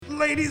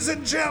ladies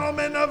and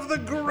gentlemen of the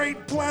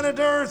great planet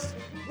Earth.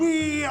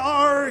 We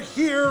are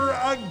here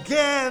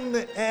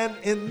again, and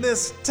in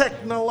this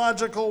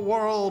technological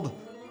world,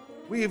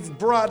 we've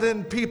brought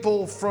in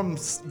people from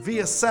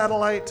via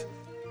satellite.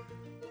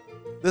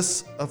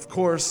 This, of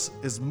course,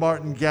 is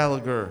Martin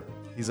Gallagher.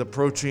 He's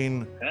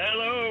approaching.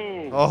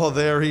 Hello. Oh,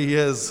 there he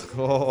is.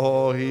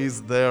 Oh,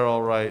 he's there,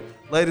 all right.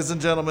 Ladies and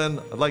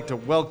gentlemen, I'd like to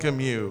welcome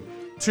you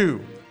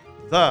to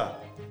the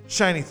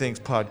Shiny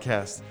Things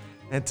podcast.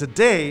 And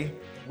today,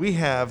 we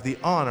have the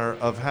honor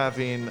of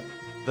having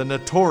the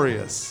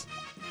notorious,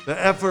 the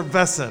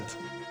effervescent,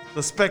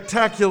 the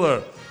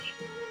spectacular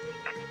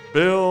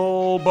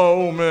Bill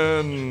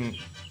Bowman.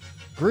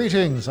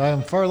 Greetings. I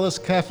am far less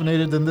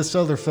caffeinated than this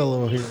other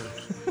fellow here.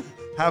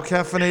 How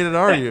caffeinated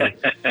are you?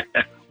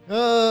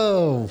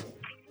 Oh,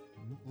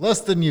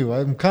 less than you.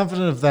 I'm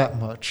confident of that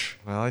much.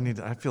 Well,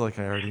 I feel like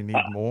I already need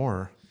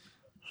more.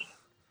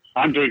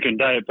 I'm drinking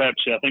Diet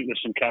Pepsi. I think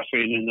there's some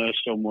caffeine in there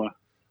somewhere.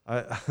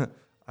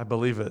 I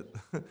believe it.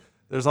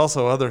 There's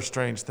also other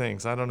strange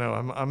things. I don't know.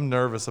 I'm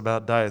nervous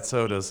about diet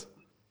sodas.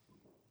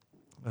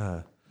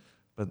 But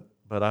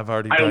I've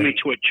already. I only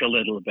twitch a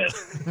little bit.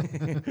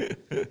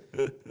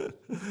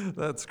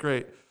 That's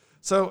great.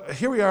 So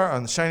here we are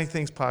on the Shiny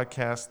Things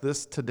podcast.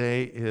 This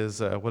today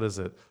is what is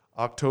it?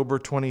 October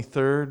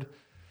 23rd,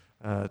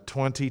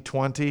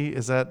 2020.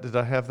 Did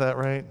I have that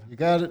right? You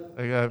got it.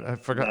 I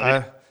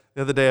forgot.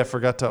 The other day I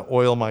forgot to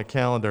oil my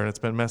calendar, and it's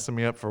been messing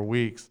me up for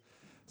weeks.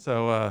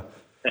 So,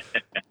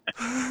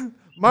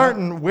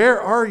 Martin,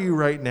 where are you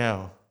right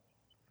now?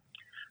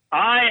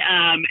 I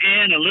am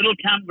in a little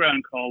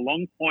campground called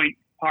Long Point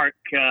Park,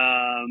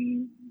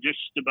 just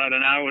about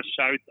an hour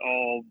south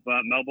of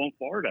Melbourne,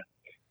 Florida.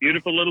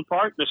 Beautiful little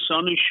park. The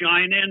sun is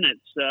shining.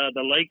 It's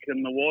the lake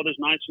and the water's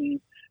nice and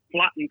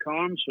flat and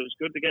calm, so it's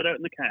good to get out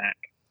in the kayak.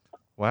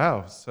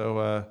 Wow.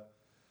 So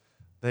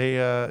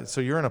so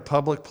you're in a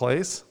public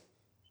place?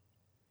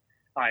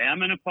 I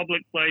am in a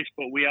public place,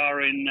 but we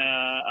are in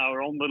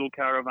our own little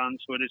caravan,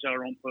 so it is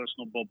our own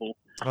personal bubble.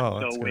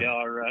 Oh, that's so good. we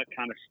are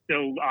kind of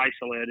still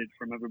isolated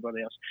from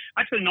everybody else.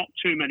 Actually, not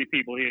too many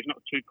people here. It's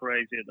not too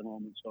crazy at the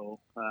moment, so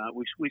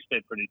we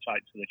stay pretty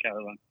tight to the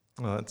caravan.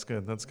 Oh, that's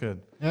good. That's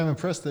good. Yeah, I'm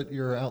impressed that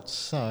you're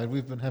outside.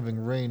 We've been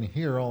having rain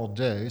here all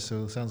day,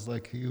 so it sounds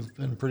like you've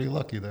been pretty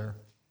lucky there.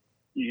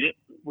 Yeah,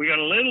 we got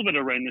a little bit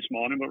of rain this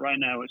morning, but right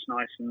now it's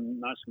nice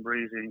and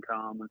breezy and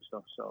calm and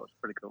stuff, so it's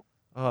pretty cool.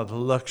 Oh, the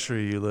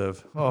luxury you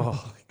live.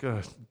 Oh,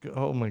 good.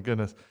 Oh, my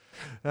goodness.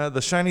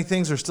 The shiny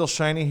things are still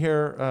shiny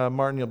here.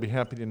 Martin, you'll be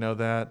happy to know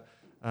that.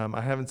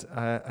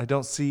 I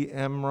don't see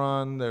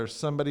Emron. There's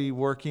somebody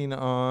working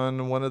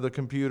on one of the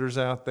computers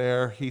out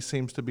there. He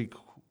seems to be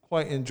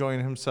quite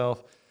enjoying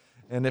himself.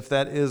 And if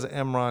that is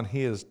Emron,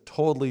 he has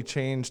totally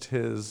changed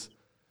his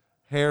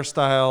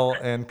hairstyle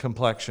and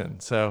complexion.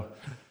 So,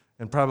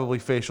 and probably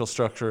facial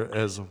structure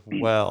as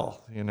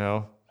well, you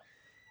know.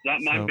 That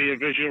might be a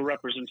visual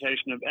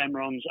representation of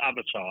Emron's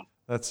avatar.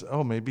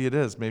 Maybe it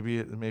is.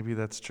 Maybe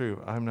that's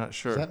true. I'm not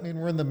sure. Does that mean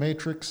we're in the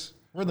Matrix?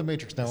 We're in the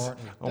Matrix now,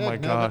 aren't we? Oh my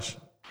gosh.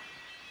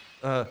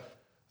 Sorry,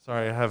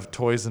 I have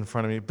toys in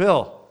front of me.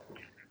 Bill,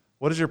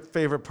 what is your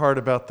favorite part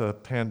about the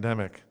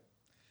pandemic?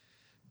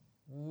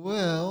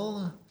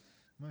 Well,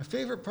 my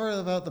favorite part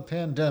about the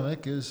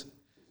pandemic is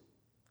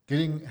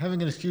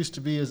having an excuse to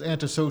be as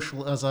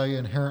antisocial as I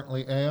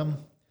inherently am.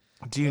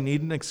 Do you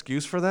need an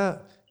excuse for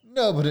that?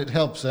 No, but it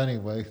helps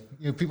anyway.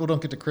 People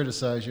don't get to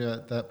criticize you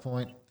at that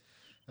point.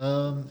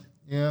 For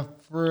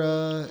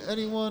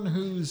anyone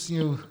who's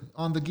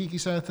on the geeky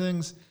side of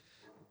things,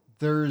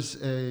 there's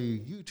a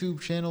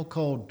YouTube channel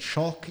called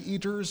Chalk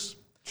Eaters.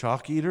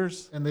 Chalk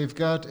Eaters? And they've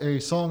got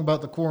a song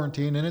about the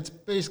quarantine, and it's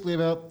basically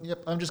about,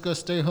 I'm just going to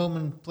stay home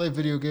and play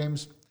video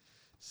games.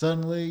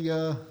 Suddenly,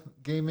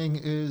 gaming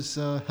is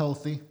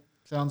healthy.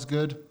 Sounds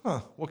good.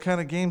 Huh. What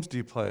kind of games do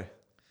you play?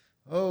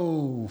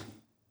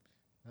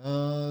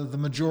 The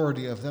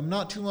majority of them.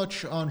 Not too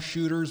much on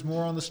shooters,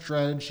 more on the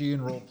strategy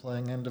and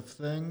role-playing end of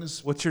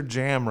things. What's your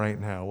jam right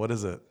now? What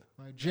is it?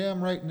 My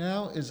jam right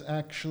now is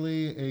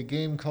actually a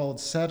game called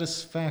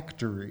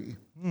Satisfactory.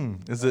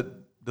 Does it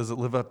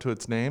live up to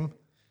its name?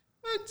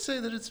 I'd say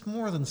that it's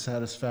more than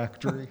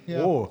satisfactory. Yeah.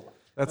 Oh,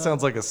 that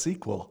sounds like a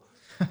sequel.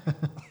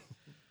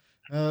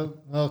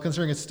 Well,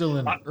 considering it's still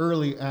in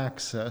early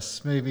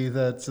access, maybe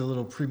that's a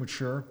little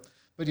premature.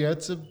 But yeah,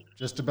 it's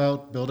just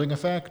about building a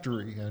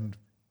factory and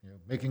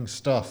making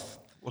stuff.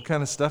 What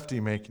kind of stuff do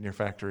you make in your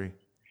factory?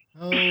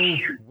 Oh,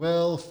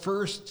 well,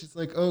 first it's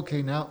like,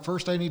 okay,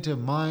 first I need to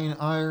mine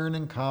iron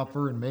and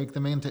copper and make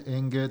them into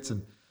ingots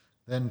and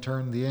then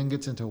turn the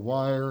ingots into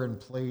wire and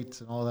plates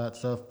and all that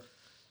stuff.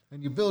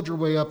 And you build your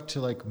way up to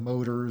like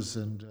motors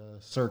and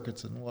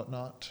circuits and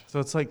whatnot. So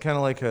it's like kind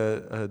of like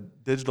a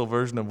digital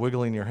version of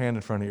wiggling your hand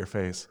in front of your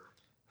face.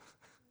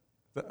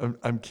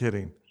 I'm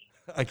kidding.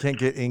 I can't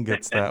get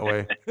ingots that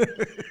way.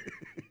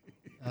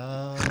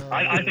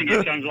 I think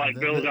it sounds like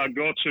Bill's our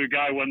go-to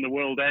guy when the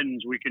world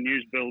ends. We can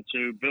use Bill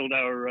to build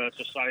our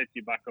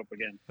society back up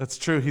again. That's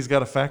true. He's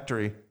got a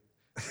factory.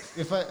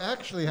 If I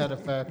actually had a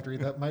factory,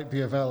 that might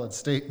be a valid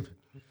statement.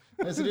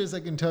 As it is, I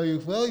can tell you,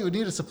 well, you would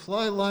need a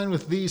supply line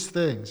with these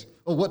things.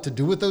 Oh, what to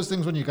do with those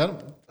things when you got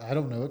them? I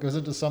don't know. It goes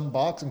into some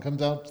box and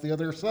comes out to the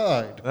other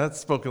side. That's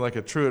spoken like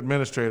a true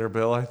administrator,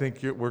 Bill. I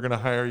think we're going to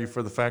hire you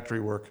for the factory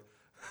work.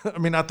 I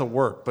mean, not the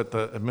work, but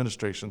the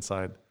administration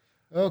side.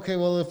 Okay,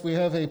 well, if we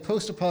have a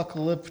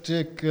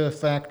post-apocalyptic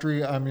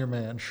factory, I'm your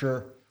man,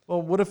 sure.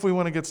 Well, what if we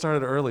want to get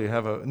started early?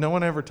 No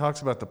one ever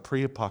talks about the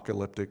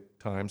pre-apocalyptic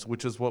times,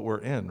 which is what we're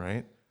in,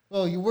 right?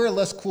 Well, you wear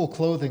less cool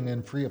clothing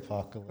in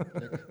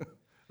pre-apocalyptic.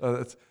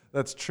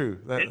 That's true.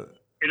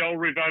 It all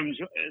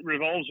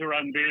revolves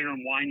around beer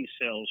and wine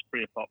sales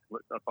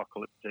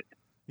pre-apocalyptic.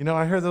 You know,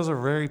 I heard those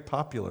are very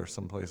popular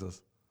some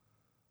places.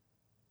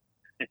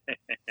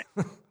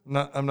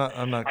 I'm not.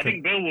 I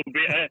think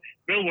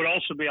Bill would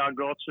also be our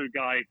go-to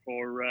guy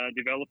for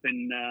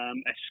developing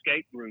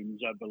escape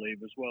rooms, I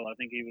believe, as well. I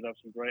think he would have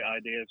some great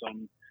ideas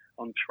on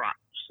traps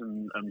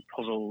and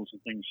puzzles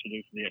and things to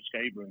do for the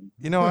escape room.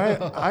 You know,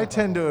 I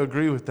tend to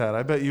agree with that.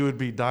 I bet you would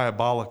be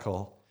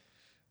diabolical.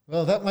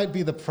 Well, that might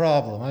be the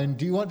problem. I mean,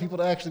 do you want people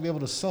to actually be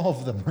able to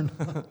solve them or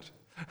not?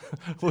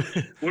 Would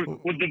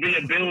there be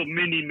a Bill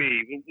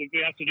mini-me? Would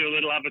we have to do a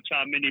little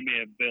avatar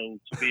mini-me of Bill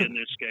to be in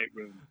the escape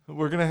room?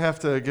 We're going to have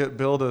to get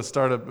Bill to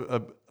start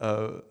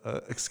a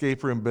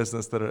escape room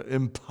business that are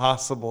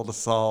impossible to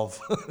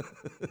solve.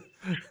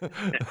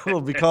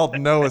 It'll be called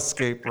No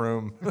Escape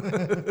Room.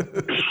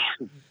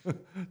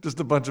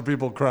 Just a bunch of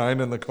people crying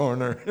in the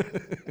corner.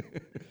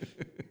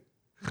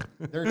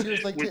 Their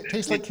tears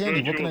taste like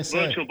candy. What can I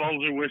say? Virtual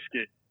bowls of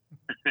whiskey.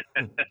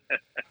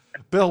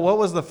 Bill, what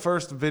was the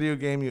first video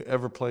game you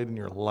ever played in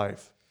your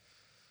life?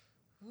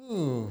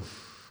 Ooh,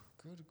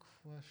 good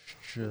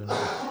question.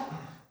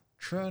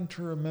 Trying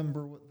to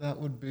remember what that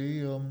would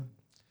be.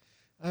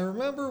 I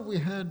remember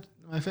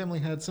my family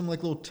had some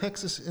like little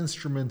Texas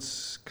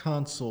Instruments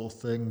console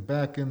thing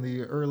back in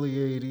the early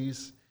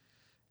 80s,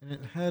 and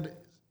it had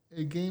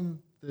a game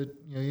that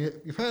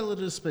you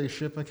piloted a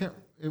spaceship.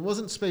 It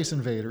wasn't Space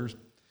Invaders.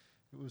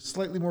 It was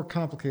slightly more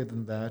complicated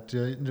than that,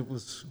 and it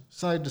was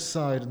side to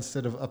side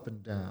instead of up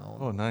and down.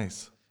 Oh,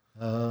 nice.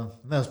 That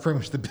was pretty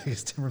much the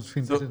biggest difference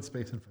between that and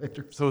Space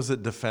Invaders. So is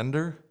it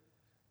Defender?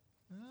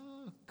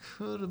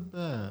 Could have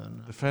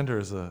been. Defender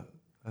is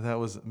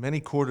many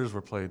quarters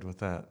were played with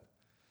that.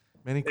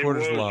 Many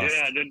quarters lost.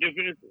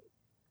 Yeah.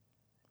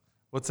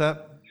 What's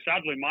that?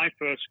 Sadly, my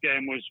first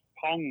game was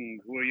Pong,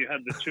 where you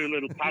had the two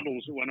little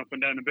paddles that went up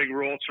and down a big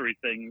rotary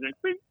thing.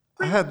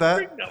 I had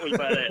that. That was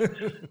about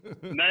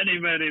it. Many,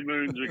 many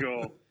moons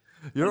ago.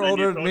 You're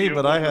older than me,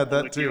 but I had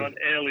that too.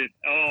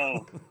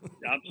 Oh,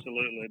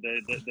 absolutely.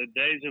 The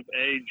days of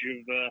age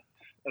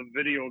of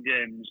video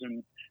games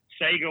and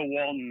Sega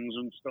Wands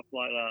and stuff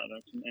like that.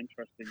 That's an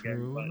interesting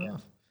game.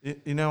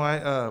 You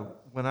know,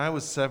 when I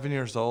was 7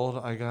 years old,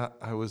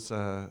 I was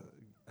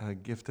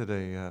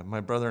gifted my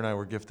brother and I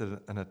were gifted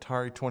an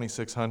Atari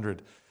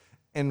 2600.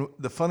 And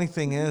the funny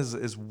thing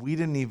is we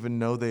didn't even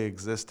know they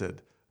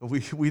existed. We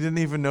didn't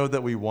even know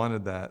that we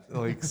wanted that.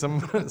 Like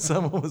someone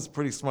was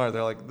pretty smart.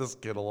 They're like, this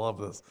kid will love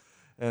this.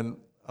 And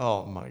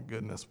oh my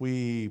goodness,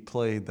 we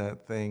played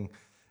that thing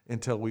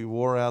until we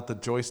wore out the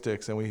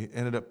joysticks, and we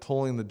ended up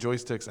pulling the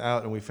joysticks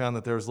out, and we found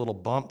that there was little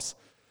bumps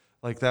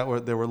like that where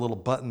there were little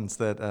buttons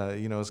that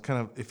it's kind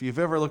of, if you've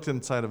ever looked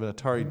inside of an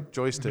Atari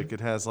joystick, it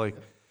has like,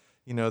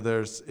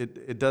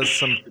 it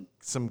does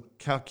some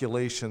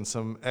calculation,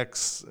 some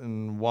X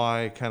and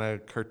Y kind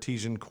of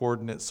Cartesian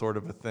coordinate sort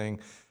of a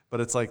thing. But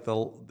it's like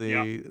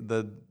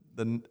the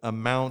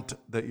amount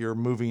that you're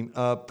moving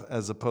up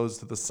as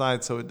opposed to the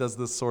side. So it does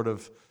this sort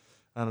of,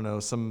 I don't know,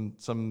 some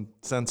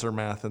sensor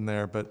math in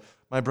there. But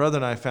my brother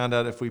and I found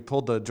out if we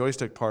pulled the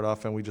joystick part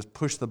off and we just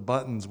pushed the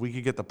buttons, we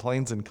could get the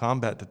planes in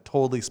combat to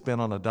totally spin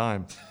on a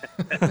dime.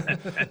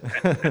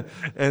 But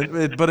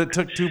it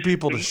took two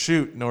people to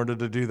shoot in order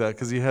to do that,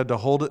 because you had to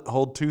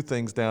hold two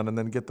things down and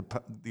then get the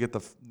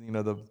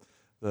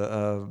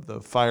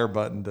fire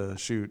button to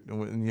shoot,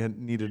 and you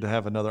needed to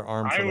have another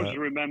arm for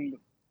that.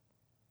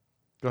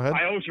 Go ahead.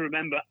 I always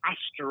remember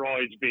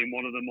Asteroids being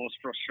one of the most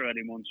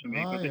frustrating ones for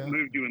me, because it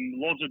moved you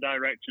in loads of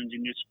directions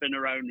and you spin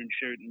around and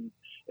shoot, and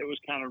it was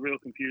kind of real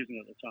confusing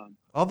at the time.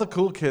 All the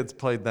cool kids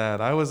played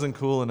that. I wasn't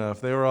cool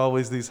enough. They were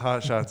always these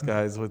Hot Shots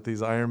guys with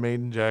these Iron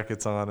Maiden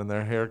jackets on, and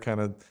their hair kind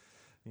of,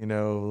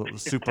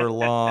 super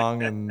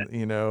long, and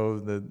they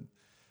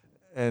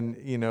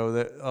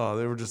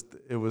were just,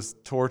 it was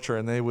torture.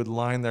 And they would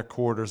line their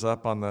quarters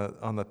up on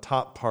the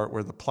top part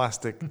where the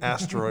plastic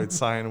asteroid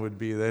sign would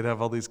be. They'd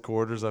have all these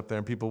quarters up there,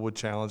 and people would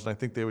challenge, and I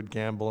think they would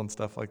gamble and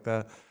stuff like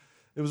that.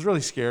 It was really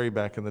scary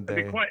back in the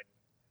day.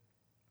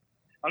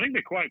 I think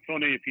they're quite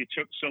funny if you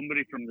took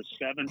somebody from the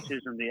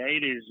 70s and the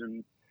 80s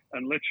and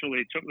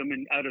literally took them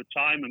out of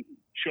time and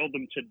showed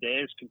them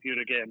today's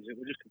computer games. It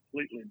would just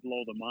completely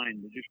blow the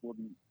mind. They just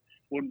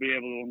wouldn't be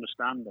able to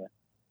understand it.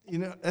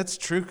 That's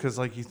true, because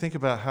like you think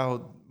about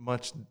how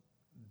much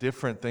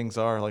different things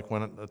are. Like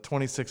when a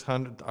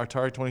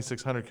Atari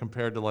 2600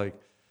 compared to like,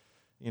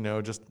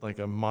 just like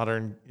a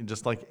modern,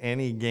 just like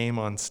any game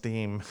on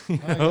Steam,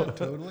 Yeah,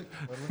 totally.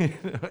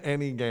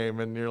 any game,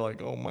 and you're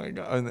like, oh my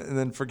God. And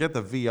then forget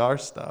the VR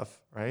stuff,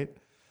 right?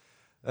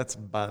 That's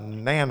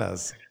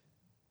bananas.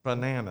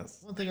 Bananas.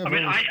 One thing I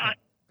mean,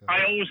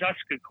 I always ask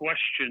a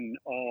question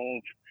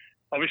of,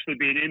 obviously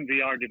being in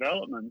VR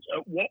development,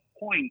 at what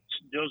point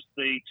does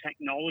the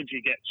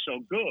technology get so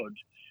good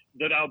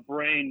that our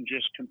brain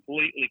just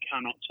completely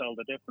cannot tell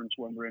the difference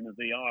when we're in a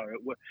VR?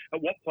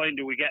 At what point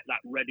do we get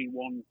that ready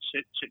one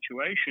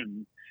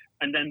situation?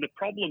 And then the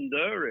problem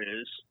there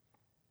is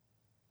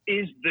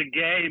the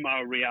game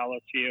our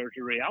reality, or is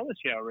the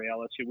reality our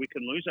reality? We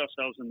can lose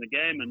ourselves in the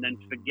game and then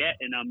forget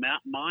in our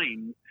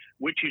mind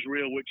which is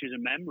real, which is a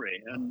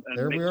memory. And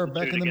there we are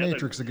back in the together.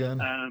 Matrix again.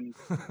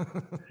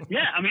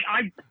 Yeah, I mean,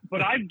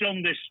 I've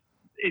done this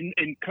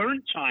in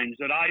current times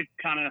that I've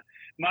kind of,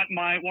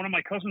 one of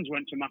my cousins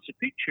went to Machu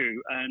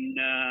Picchu, and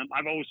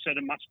I've always said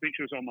that Machu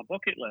Picchu was on my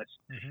bucket list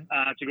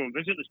to go and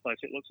visit this place.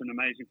 It looks an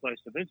amazing place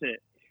to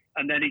visit.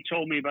 And then he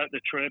told me about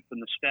the trip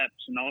and the steps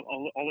and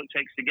all it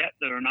takes to get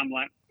there. And I'm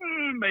like,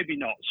 maybe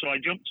not. So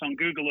I jumped on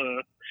Google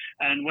Earth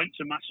and went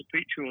to Machu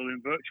Picchu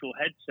in virtual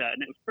headset,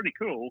 and it was pretty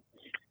cool.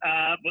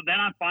 But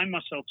then I find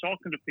myself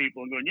talking to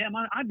people and going, yeah,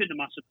 man, I've been to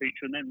Machu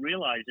Picchu, and then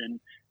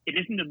realizing it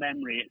isn't a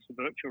memory, it's a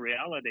virtual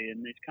reality.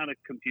 And it's kind of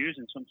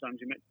confusing.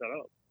 Sometimes you mix that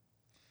up.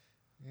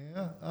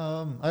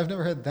 Yeah, I've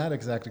never had that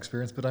exact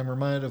experience, but I'm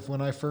reminded of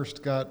when I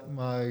first got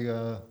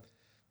my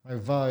my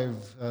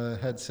Vive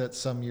headset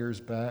some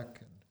years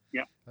back.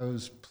 Yeah, I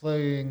was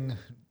playing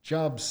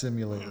Job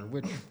Simulator,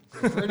 which,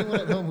 for anyone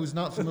at home who's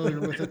not familiar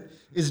with it,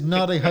 is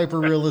not a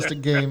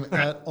hyper-realistic game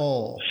at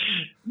all.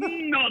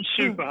 Not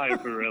super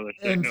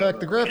hyper-realistic. In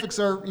fact, the graphics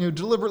are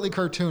deliberately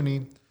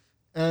cartoony,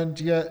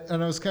 and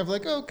I was kind of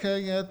like, okay,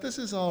 yeah, this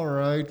is all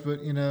right,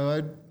 but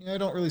I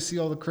don't really see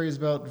all the craze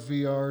about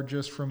VR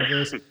just from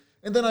this.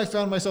 And then I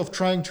found myself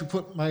trying to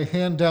put my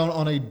hand down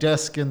on a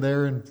desk in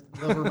there and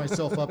lever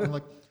myself up, and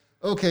like,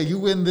 okay, you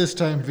win this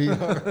time,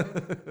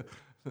 VR.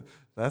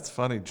 That's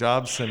funny.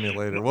 Job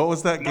Simulator. What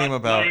was that game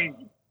about?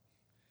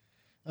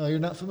 You're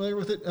not familiar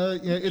with it?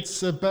 Yeah,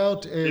 it's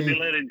about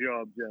simulating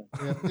jobs.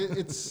 Yeah.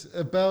 It's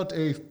about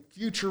a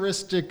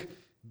futuristic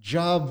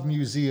job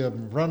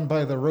museum run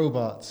by the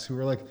robots who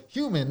are like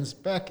humans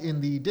back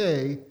in the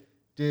day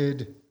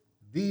did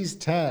these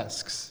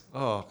tasks.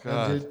 Oh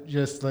God! And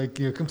just like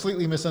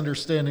completely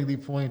misunderstanding the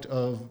point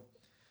of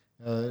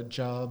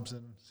jobs,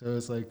 and so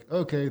it's like,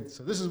 okay,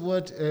 so this is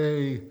what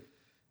a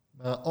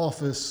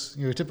office,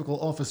 typical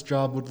office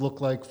job would look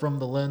like from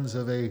the lens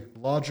of a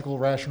logical,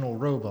 rational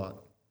robot.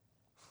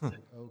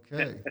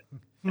 Okay.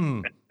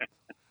 I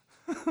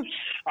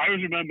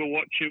always remember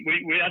watching.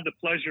 We had the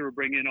pleasure of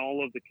bringing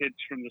all of the kids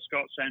from the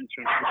Scott Centre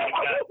and stuff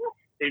like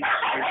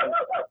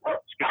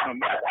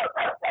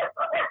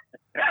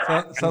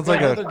that. Sounds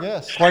like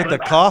quite the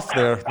cough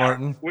there,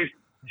 Martin.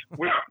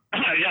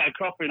 Yeah,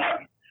 coughing.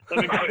 Let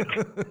me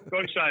go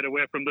inside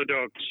away from the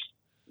dogs.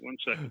 One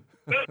second.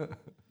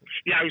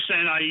 Yeah, I was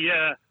saying I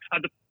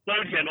had the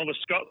pleasure of getting all the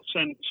Scott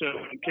Centre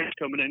kids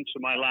coming into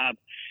my lab,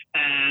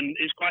 and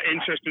it's quite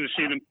interesting to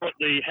see them put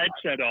the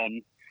headset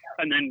on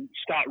and then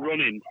start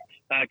running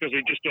because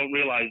they just don't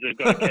realise they've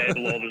got a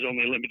cable or there's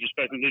only a limited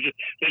space, and they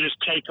just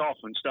take off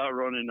and start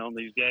running on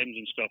these games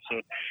and stuff.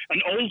 So,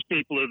 and old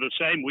people are the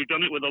same. We've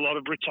done it with a lot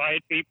of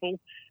retired people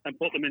and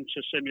put them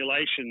into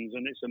simulations,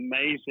 and it's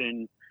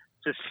amazing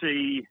to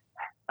see.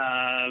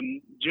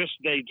 Just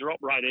they drop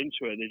right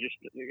into it.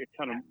 It's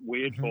kind of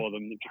weird for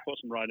them. It just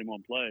puts them right in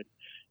one place.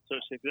 So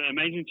it's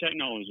amazing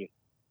technology.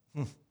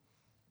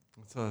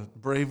 It's a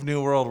brave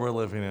new world we're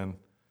living in.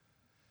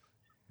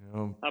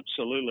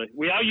 Absolutely.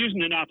 We are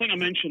using it now. I think I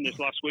mentioned this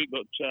last week,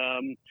 but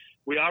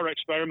we are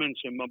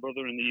experimenting. My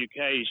brother in the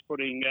UK is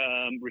putting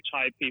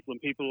retired people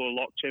and people who are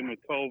locked in with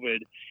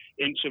COVID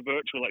into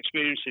virtual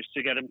experiences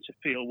to get them to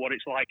feel what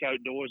it's like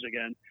outdoors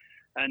again.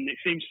 And it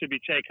seems to be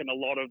taking a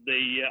lot of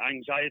the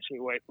anxiety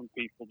away from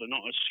people. They're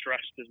not as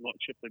stressed as much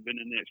if they've been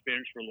in the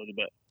experience for a little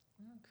bit.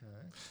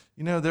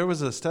 Okay. There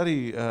was a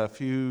study a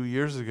few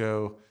years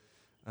ago.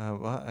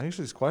 Well,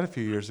 actually, it's quite a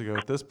few years ago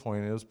at this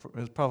point. It was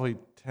probably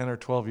 10 or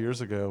 12 years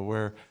ago,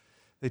 where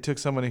they took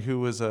somebody who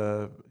was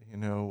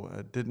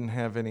didn't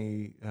have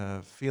any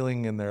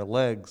feeling in their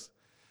legs.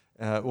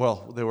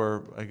 Well, they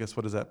were, I guess,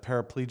 what is that,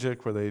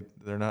 paraplegic, where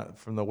they're not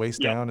from the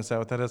waist down? Is that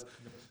what that is?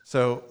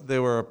 So they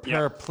were a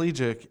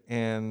paraplegic,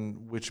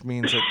 and which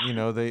means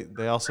that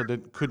they also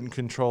couldn't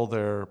control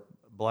their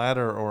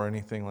bladder or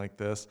anything like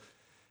this,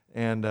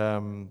 and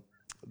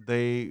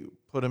they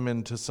put them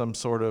into some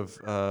sort of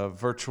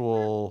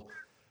virtual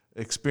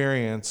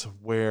experience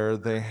where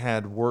they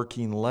had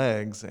working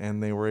legs,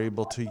 and they were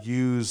able to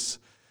use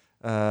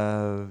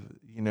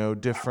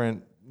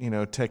different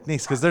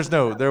techniques, because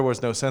there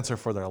was no sensor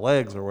for their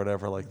legs or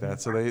whatever like that.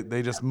 So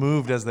they just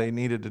moved as they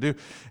needed to do.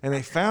 And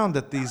they found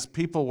that these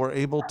people were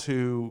able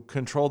to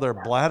control their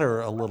bladder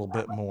a little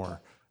bit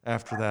more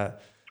after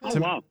that. Oh,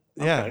 wow.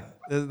 Yeah.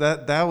 Okay.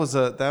 That was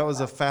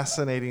a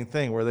fascinating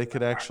thing where they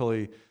could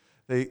actually,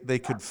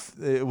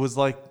 it was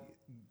like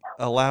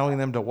allowing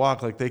them to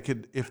walk. Like they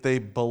could, if they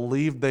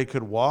believed they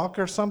could walk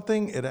or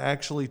something, it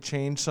actually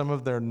changed some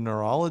of their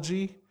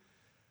neurology,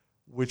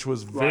 which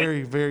was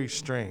very, very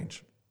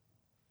strange.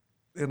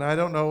 And I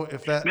don't know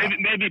if that...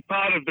 Maybe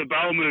part of the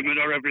bowel movement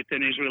or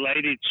everything is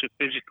related to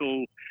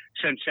physical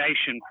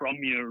sensation from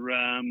your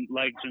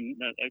legs and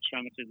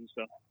extremities and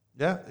stuff.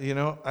 Yeah, you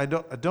know, I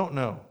don't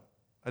know.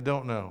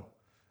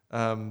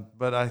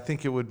 But I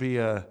think it would be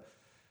I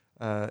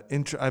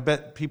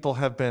bet people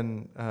have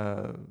been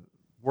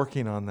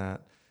working on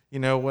that. You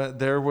know,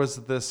 there was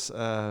this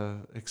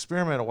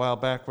experiment a while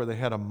back where they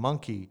had a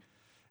monkey,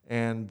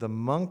 and the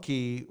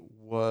monkey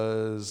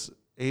was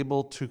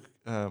able to...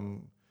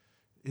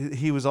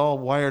 he was all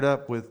wired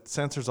up with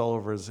sensors all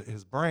over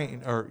his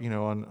brain, or, you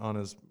know, on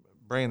his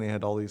brain they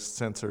had all these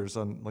sensors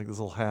on, like, this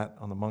little hat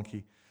on the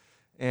monkey.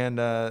 And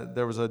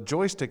there was a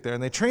joystick there,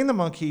 and they trained the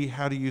monkey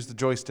how to use the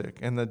joystick.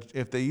 And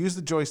if they used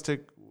the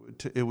joystick,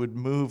 it would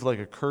move like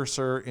a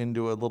cursor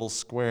into a little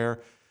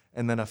square,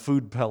 and then a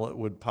food pellet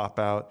would pop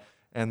out.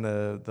 And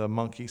the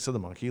monkey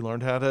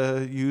learned how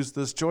to use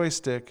this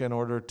joystick in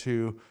order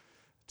to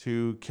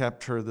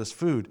capture this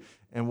food.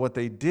 And what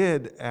they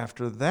did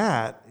after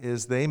that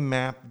is they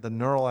mapped the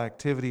neural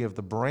activity of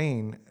the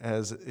brain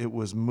as it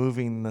was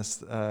moving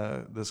this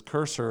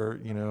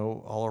cursor, you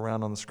know, all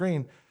around on the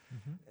screen,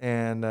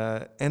 and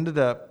ended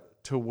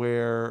up to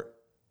where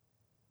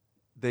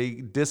they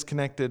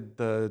disconnected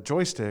the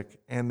joystick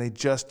and they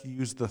just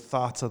used the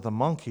thoughts of the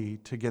monkey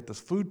to get this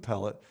food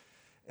pellet.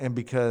 And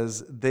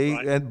because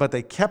but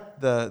they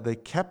kept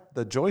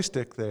the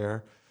joystick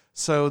there.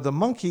 So the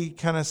monkey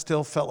kind of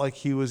still felt like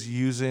he was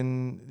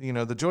using, you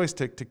know, the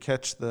joystick to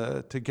get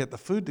the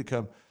food to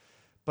come,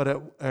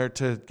 or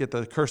to get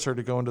the cursor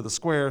to go into the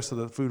square so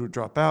that the food would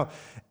drop out.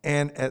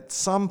 And at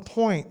some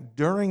point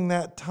during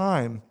that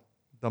time,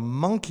 the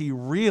monkey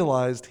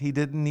realized he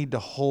didn't need to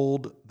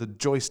hold the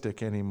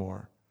joystick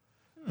anymore.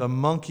 The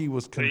monkey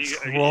was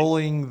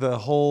controlling the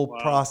whole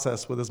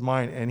process with his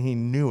mind, and he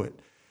knew it.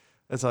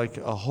 It's like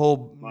a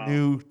whole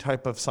new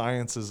type of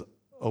science is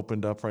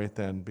opened up right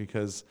then,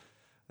 because...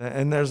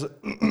 And there's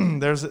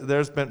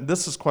been,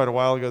 this is quite a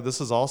while ago.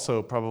 This is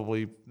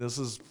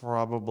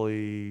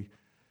probably,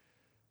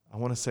 I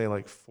want to say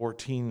like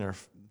 13 or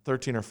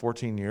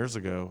 14 years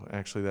ago,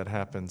 actually, that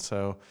happened.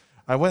 So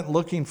I went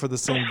looking for the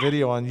same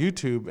video on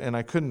YouTube and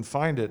I couldn't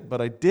find it, but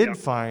I did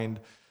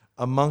find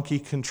a monkey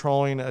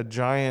controlling a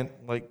giant,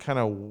 like, kind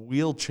of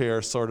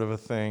wheelchair sort of a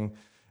thing.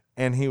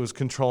 And he was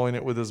controlling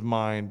it with his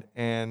mind,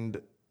 and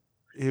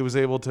he was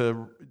able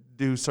to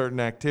do certain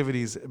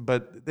activities,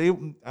 but I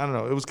don't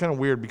know, it was kind of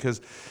weird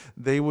because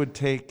they would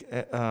take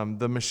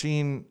the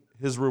machine,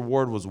 his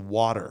reward was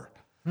water.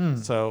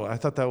 So I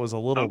thought that was a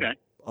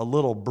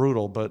little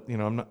brutal, but, you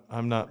know,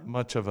 I'm not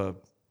much of a,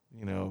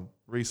 you know,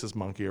 rhesus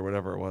monkey or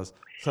whatever it was.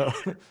 So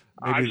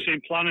I've seen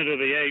Planet of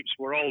the Apes.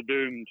 We're all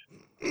doomed.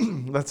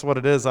 That's what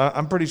it is.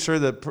 I'm pretty sure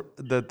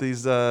that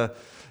these,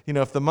 you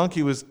know, if the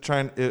monkey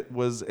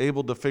was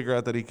able to figure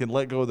out that he can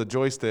let go of the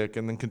joystick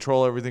and then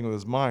control everything with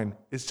his mind,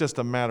 it's just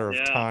a matter of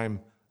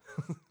time.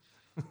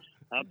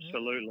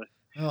 Absolutely.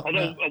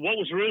 Although, what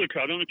was really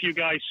cool, I don't know if you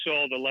guys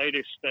saw the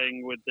latest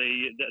thing with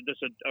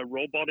there's a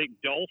robotic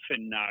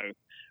dolphin now,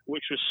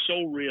 which was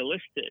so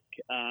realistic.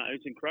 It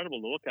was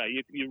incredible to look at.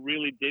 You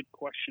really did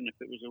question if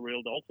it was a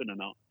real dolphin or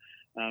not.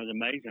 It was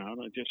amazing. I don't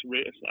know,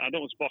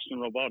 it's Boston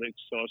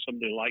Robotics or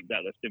somebody like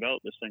that that's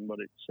developed this thing, but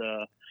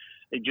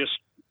it just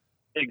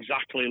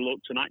exactly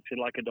looked and acted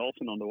like a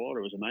dolphin underwater.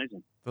 It was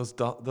amazing.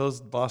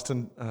 Those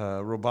Boston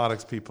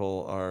Robotics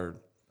people are,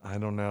 I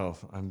don't know.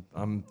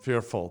 I'm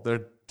fearful.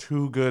 They're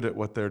too good at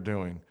what they're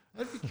doing.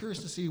 I'd be curious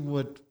to see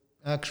what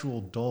actual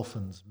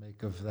dolphins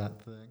make of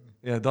that thing.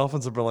 Yeah,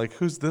 dolphins will be like,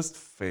 "Who's this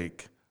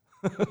fake?"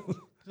 I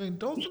mean,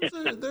 dolphins,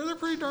 they're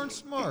pretty darn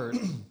smart,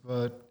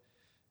 but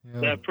you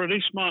know, they're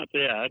pretty smart.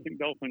 Yeah, I think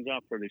dolphins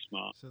are pretty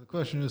smart. So the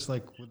question is,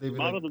 like, would they be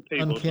Smarter like than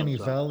people uncanny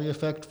sometimes. valley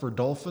effect for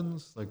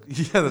dolphins? Like,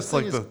 Yeah, that's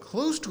like is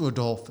close to a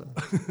dolphin,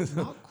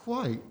 not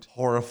quite.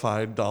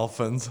 horrified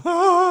dolphins.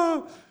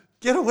 Ah,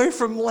 get away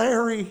from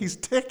Larry! He's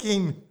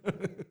ticking.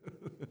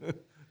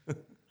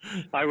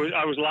 I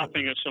was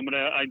laughing at somebody.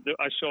 I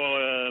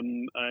saw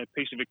a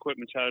piece of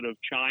equipment out of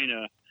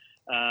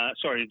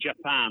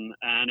Japan,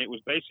 and it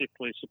was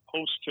basically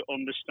supposed to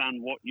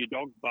understand what your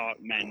dog bark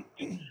meant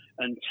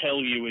and tell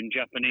you in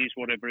Japanese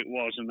whatever it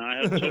was. And I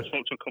had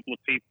talked to a couple of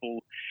people,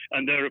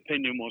 and their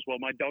opinion was, well,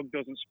 my dog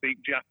doesn't speak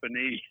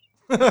Japanese.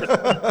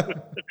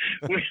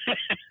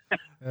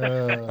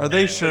 Are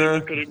they sure?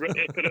 It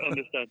couldn't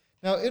understand.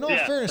 Now, in all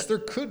fairness, there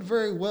could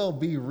very well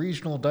be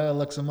regional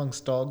dialects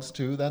amongst dogs,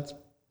 too. That's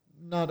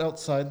not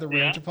outside the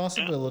range of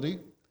possibility.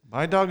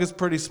 My dog is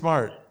pretty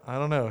smart. I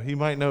don't know. He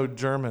might know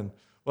German.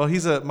 Well,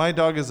 my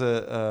dog is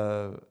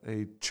a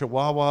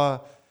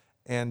Chihuahua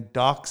and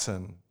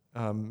Dachshund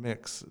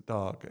mix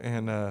dog,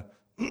 and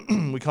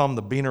we call him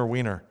the Beaner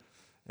Wiener,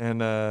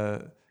 and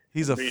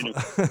he's the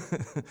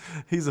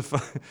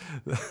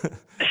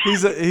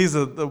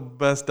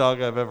best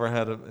dog I've ever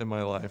had in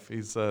my life.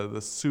 He's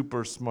the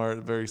super smart,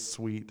 very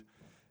sweet.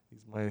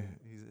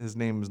 His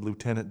name is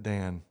Lieutenant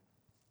Dan.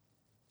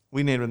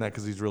 We named him that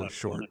because he's really That's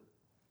short. funny.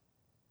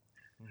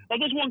 Well,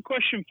 there's one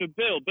question for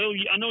Bill. Bill,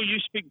 I know you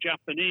speak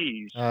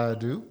Japanese. I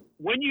do.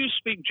 When you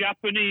speak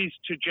Japanese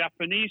to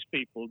Japanese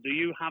people, do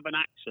you have an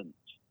accent?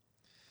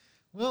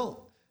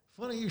 Well,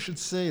 funny you should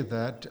say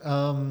that.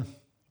 I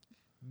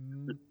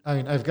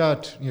mean, I've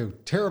got,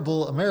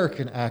 terrible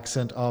American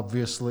accent,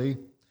 obviously.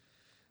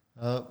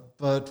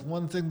 But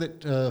one thing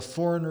that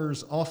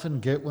foreigners often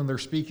get when they're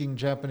speaking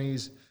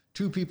Japanese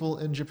to people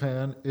in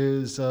Japan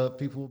is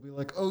people will be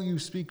like, "Oh, you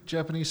speak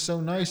Japanese so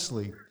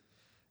nicely."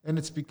 And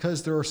it's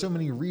because there are so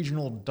many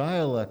regional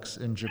dialects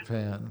in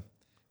Japan.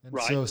 And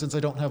Right. so since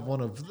I don't have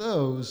one of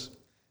those,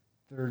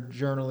 they're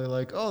generally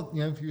like, "Oh,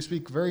 you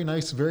speak very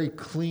nice, very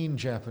clean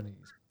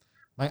Japanese."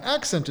 My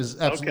accent is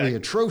absolutely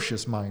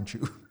atrocious, mind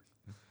you.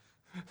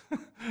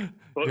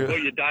 But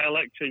your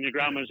dialect and your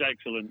grammar is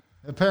excellent.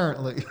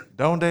 Apparently.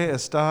 Donde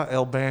está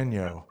el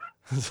baño?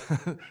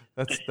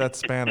 That's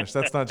Spanish.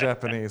 That's not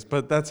Japanese,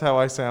 but that's how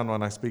I sound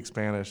when I speak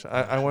Spanish.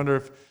 I wonder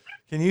if,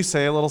 can you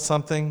say a little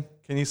something?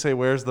 Can you say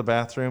where's the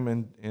bathroom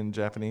in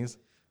Japanese?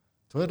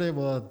 Toire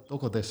wa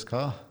doko desu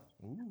ka?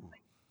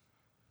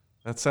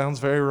 That sounds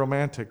very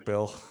romantic,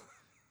 Bill.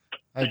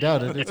 I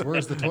doubt it. It's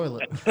where's the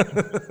toilet?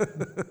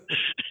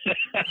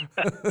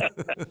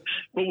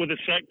 But with a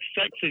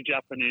sexy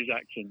Japanese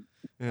accent.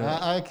 Yeah.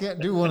 I can't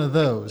do one of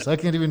those. I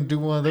can't even do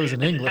one of those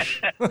in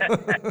English.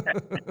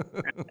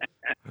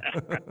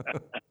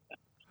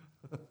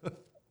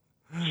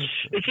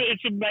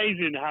 It's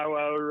amazing how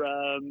our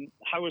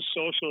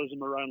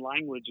socialism around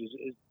language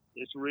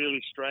is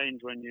really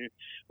strange when you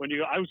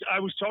I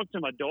was talking to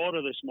my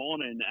daughter this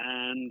morning,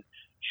 and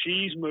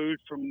she's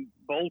moved from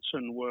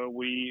Bolton, where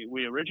we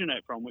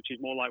originate from, which is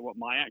more like what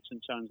my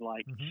accent sounds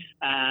like,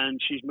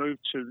 and she's moved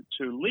to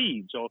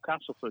Leeds, or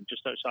Castleford,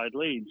 just outside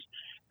Leeds,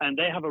 and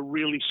they have a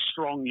really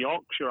strong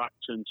Yorkshire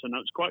accent, and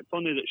it's quite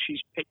funny that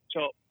she's picked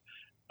up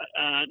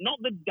not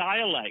the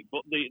dialect,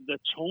 but the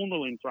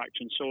tonal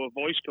infraction. So her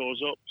voice goes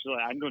up, so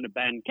I'm going to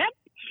Ben Kemp,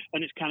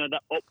 and it's kind of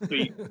that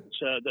upbeat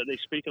that they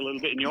speak a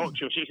little bit in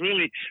Yorkshire. So it's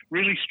really,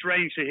 really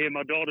strange to hear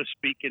my daughter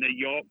speaking a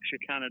Yorkshire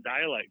kind of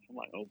dialect. I'm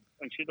like, oh,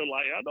 and she'd be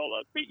like, I don't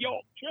like speak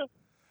Yorkshire.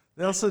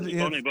 They also, It's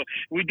funny, but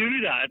we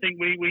do that. I think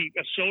we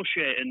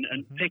associate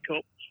and pick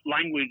up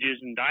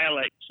languages and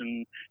dialects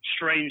and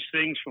strange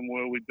things from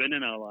where we've been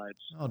in our lives.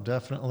 Oh,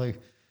 definitely.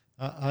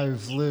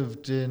 I've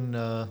lived in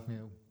the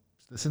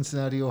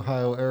Cincinnati,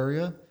 Ohio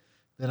area.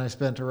 Then I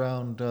spent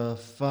around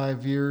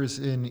 5 years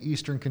in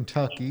eastern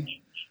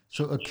Kentucky.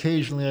 So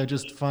occasionally I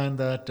just find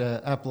that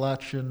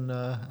Appalachian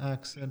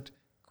accent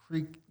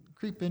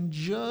creep in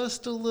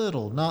just a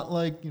little. Not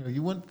like,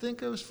 you wouldn't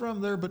think I was from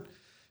there, but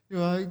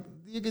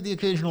you get the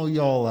occasional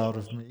y'all out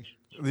of me.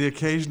 the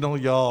occasional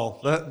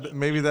y'all.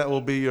 Maybe that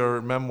will be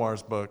your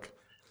memoirs book.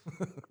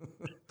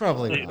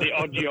 Probably not. The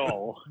odd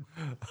y'all.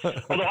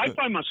 Although I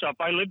find myself,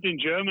 I lived in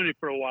Germany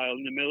for a while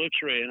in the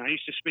military, and I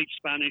used to speak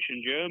Spanish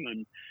and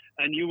German,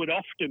 and you would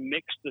often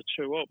mix the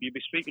two up. You'd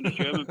be speaking to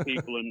German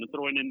people and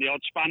throwing in the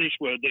odd Spanish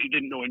word that you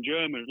didn't know in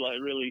German. It's like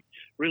really,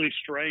 really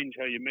strange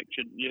how you mix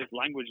your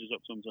languages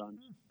up sometimes.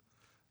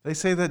 They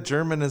say that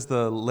German is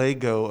the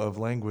Lego of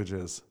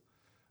languages,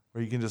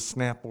 where you can just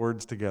snap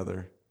words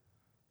together,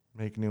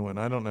 make new one.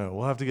 I don't know.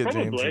 We'll have to get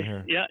Probably. James in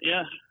here.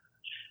 Yeah.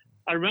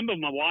 I remember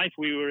my wife,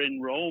 we were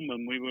in Rome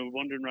and we were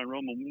wandering around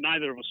Rome, and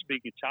neither of us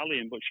speak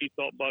Italian, but she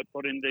thought by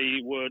putting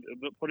the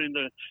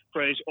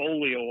phrase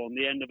olio on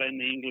the end of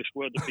any English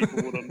word that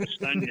people would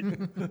understand it.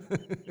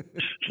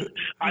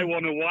 I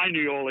want a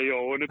winey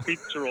olio and a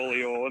pizza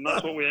olio, and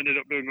that's what we ended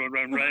up doing going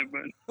around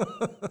Raymond.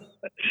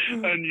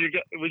 And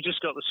we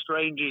just got the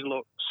strangest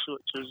looks,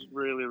 which was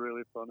really,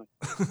 really funny.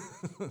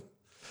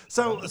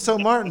 So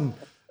Martin,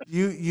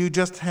 you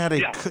just had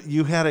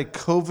you had a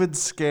COVID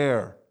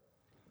scare.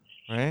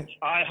 Right?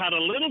 I had a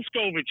little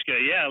COVID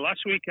scare. Yeah,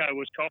 last week I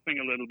was coughing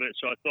a little bit,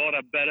 so I thought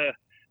I'd better.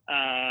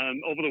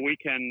 Over the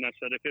weekend, I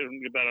said if it doesn't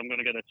get better, I'm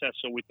going to get a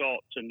test. So we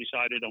thought and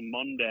decided on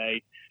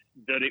Monday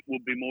that it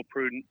would be more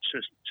prudent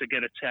to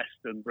get a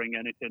test and bring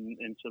anything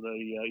into the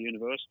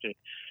university.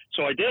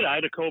 So I did. I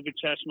had a COVID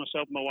test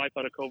myself. My wife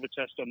had a COVID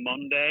test on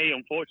Monday.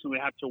 Unfortunately, we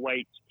had to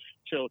wait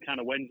till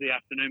kind of Wednesday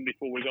afternoon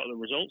before we got the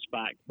results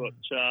back. But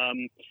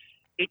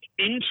it's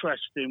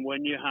interesting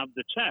when you have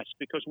the test,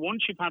 because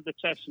once you've had the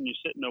test and you're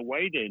sitting there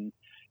waiting,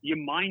 your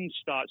mind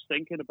starts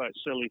thinking about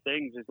silly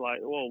things. It's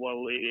like, oh,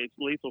 well, it's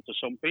lethal to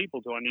some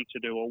people. Do I need to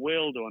do a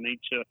will? Do I need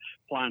to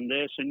plan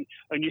this? And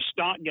you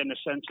start getting a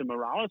sense of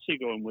morality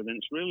going with it.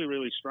 It's really,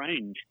 really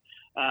strange.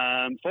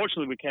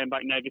 Fortunately, we came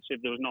back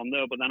negative. There was none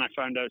there. But then I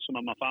found out some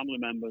of my family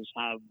members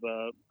have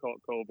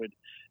caught COVID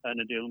and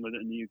are dealing with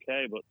it in the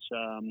UK. But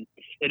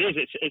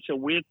it's a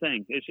weird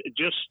thing. It's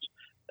just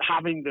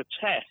having the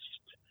test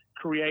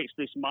creates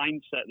this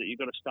mindset that you've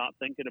got to start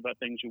thinking about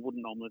things you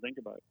wouldn't normally think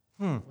about.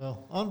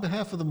 Well, on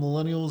behalf of the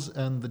millennials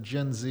and the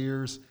Gen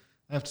Zers,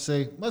 I have to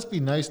say, it must be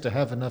nice to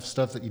have enough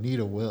stuff that you need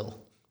a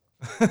will.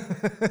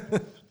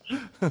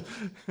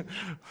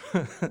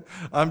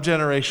 I'm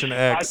Generation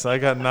X. I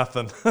got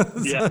nothing.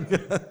 Yeah,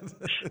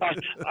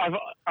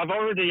 I've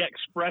already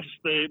expressed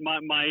my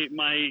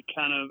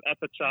kind of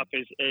epitaph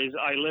is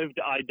I lived,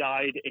 I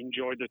died,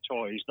 enjoy the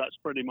toys. That's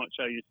pretty much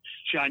how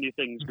shiny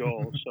things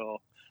go. So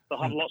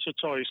they'll have lots of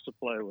toys to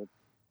play with.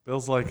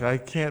 Bill's like, I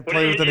can't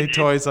play with any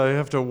toys. I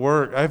have to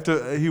work.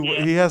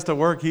 He has to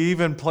work. He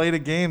even played a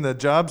game, the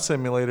Job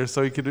Simulator,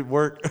 so he could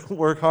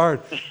work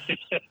hard.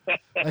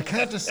 I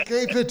can't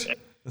escape it.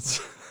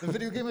 The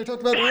video game I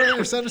talked about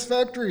earlier,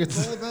 Satisfactory.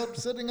 It's all about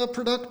setting up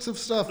productive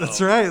stuff. That's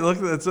right. Look,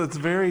 it's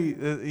very,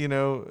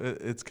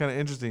 it's kind of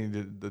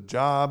interesting. The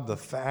job, the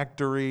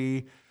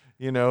factory,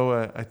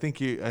 I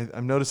think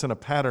I'm noticing a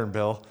pattern,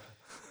 Bill.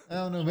 I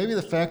don't know. Maybe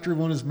the factory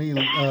one is me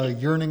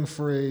yearning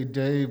for a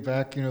day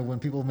back, when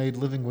people made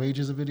living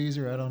wages a bit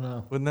easier. I don't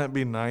know. Wouldn't that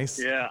be nice?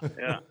 Yeah.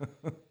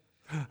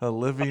 A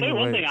living wage. I'll tell you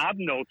one thing I've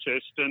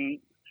noticed, and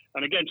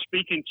again,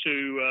 speaking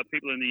to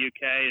people in the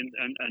UK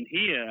and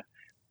here,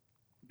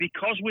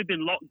 because we've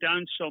been locked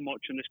down so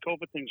much and this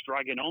COVID thing's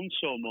dragging on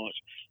so much,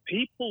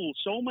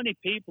 so many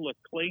people are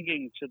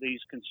clinging to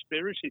these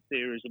conspiracy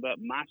theories about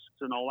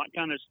masks and all that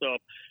kind of stuff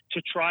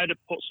to try to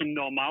put some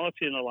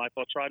normality in their life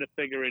or try to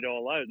figure it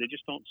all out. They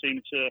just don't seem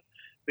to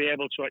be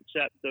able to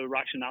accept the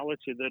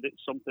rationality that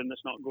it's something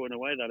that's not going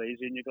away that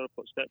easy and you've got to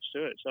put steps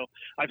to it. So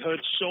I've heard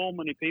so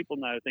many people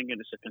now thinking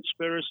it's a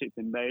conspiracy, it's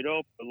been made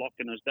up, they're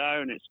locking us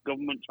down, it's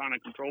government trying to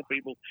control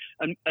people.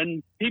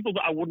 And people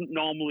that I wouldn't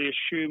normally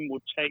assume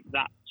would take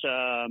that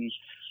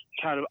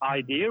kind of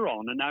idea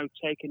on are now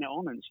taking it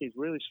on, and it's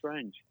really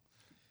strange.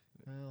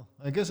 Well,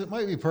 I guess it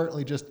might be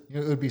partly just,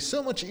 it would be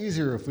so much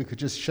easier if we could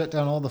just shut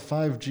down all the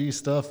 5G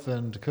stuff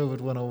and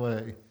COVID went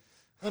away.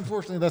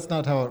 Unfortunately, that's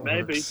not how it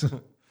works.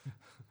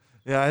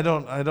 Yeah, I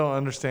don't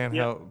understand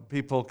how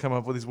people come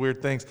up with these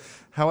weird things.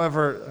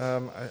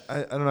 However,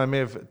 I don't know, I may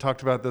have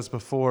talked about this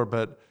before,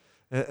 but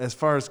as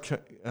far as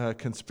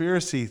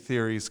conspiracy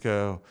theories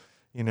go,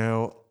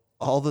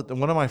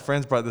 one of my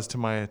friends brought this to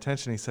my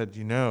attention. He said,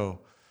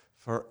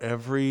 for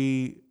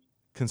every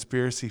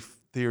conspiracy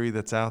theory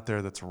that's out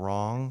there that's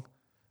wrong,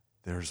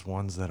 there's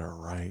ones that are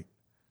right.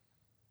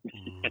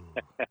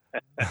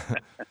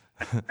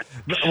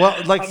 Well,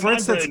 like for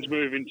instance, brain's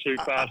moving too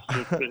fast.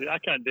 I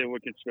can't deal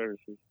with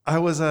conspiracies. I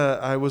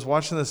was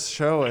watching this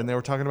show and they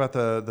were talking about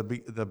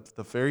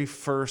the very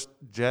first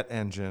jet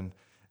engine,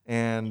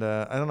 and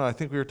I don't know. I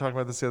think we were talking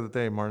about this the other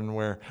day, Martin,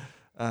 where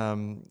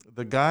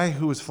the guy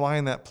who was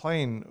flying that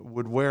plane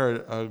would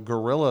wear a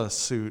gorilla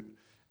suit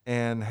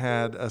and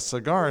had a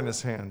cigar in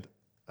his hand,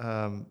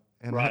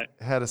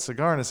 had a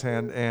cigar in his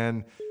hand,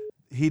 and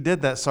he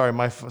did that.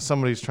 Sorry,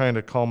 somebody's trying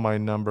to call my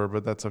number,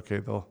 but that's okay.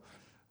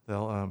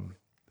 They'll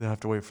have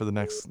to wait for the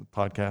next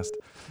podcast.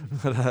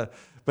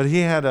 But he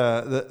had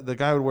the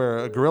guy would wear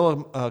a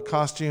gorilla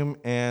costume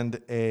and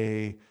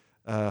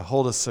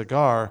hold a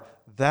cigar.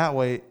 That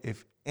way,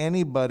 if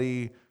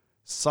anybody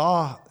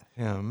saw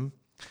him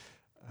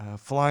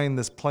flying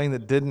this plane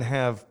that didn't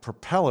have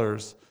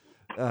propellers,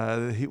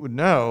 he would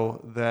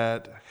know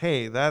that,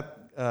 hey, that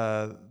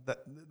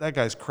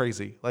guy's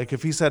crazy. Like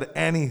if he said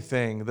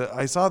anything, that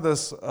I saw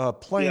this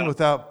plane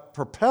without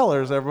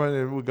propellers,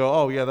 everyone would go,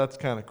 oh yeah, that's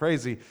kind of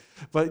crazy.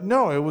 But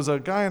no, it was a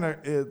guy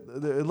it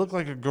looked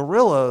like a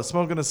gorilla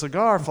smoking a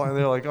cigar flying.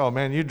 They're like, oh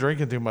man, you're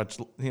drinking too much,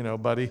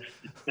 buddy.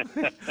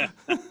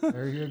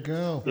 There you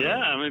go. Yeah,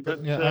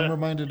 I'm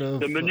reminded of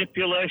the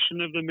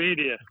manipulation of the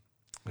media.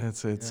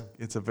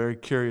 It's a very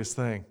curious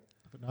thing.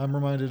 But I'm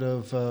reminded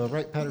of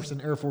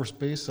Wright-Patterson Air Force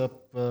Base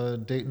up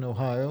Dayton,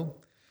 Ohio.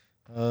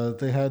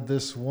 They had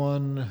this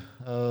one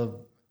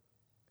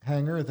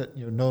hangar that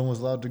no one was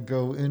allowed to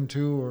go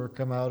into or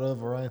come out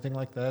of or anything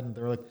like that, and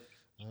they were like,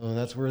 "Oh,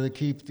 that's where they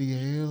keep the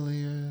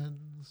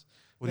aliens."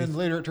 And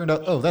later it turned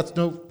out,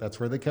 that's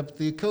where they kept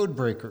the code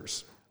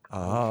breakers.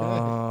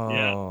 Oh,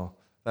 yeah.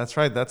 That's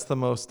right. That's the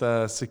most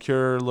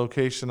secure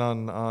location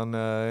on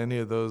any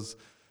of those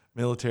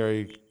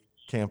military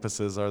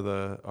campuses are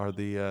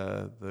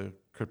the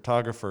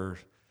cryptographer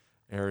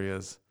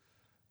areas.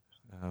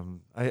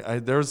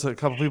 There's a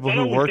couple people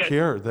who work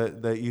here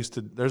that used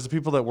to. There's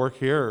people that work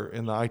here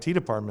in the IT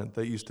department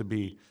that used to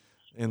be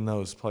in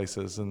those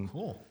places, and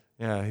cool.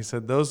 Yeah, he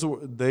said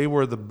they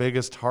were the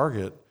biggest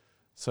target.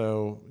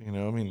 So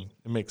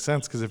it makes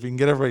sense because if you can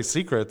get everybody's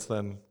secrets,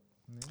 then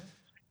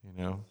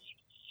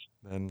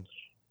then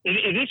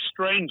it is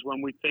strange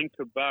when we think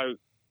about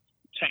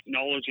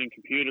technology and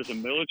computers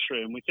and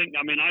military, and we think.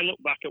 I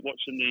look back at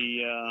watching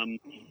the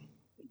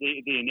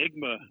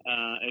Enigma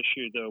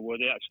issue though, where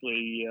they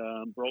actually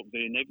broke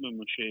the Enigma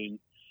machine,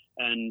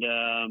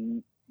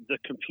 and the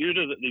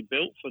computer that they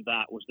built for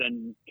that was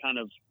then kind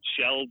of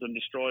shelled and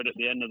destroyed at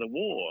the end of the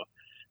war,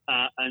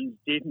 and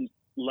didn't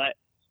let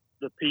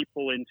the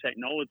people in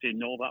technology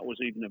know that was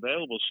even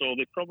available. So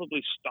they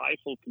probably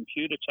stifled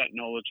computer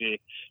technology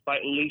by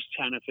at least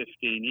 10 or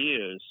 15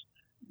 years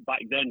back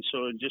then.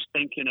 So just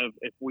thinking of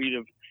if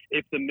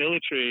the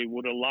military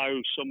would allow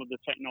some of the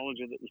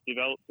technology that was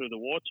developed through the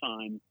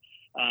wartime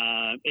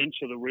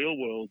into the real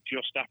world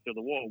just after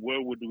the war,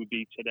 where would we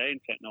be today in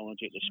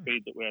technology at the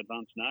speed that we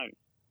advance now?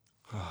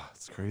 Oh,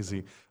 it's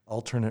crazy.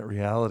 Alternate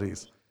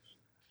realities.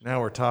 Now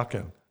we're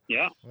talking.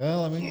 Yeah.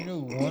 Well, I mean,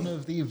 one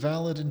of the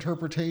valid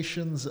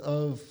interpretations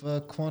of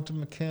quantum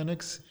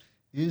mechanics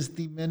is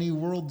the many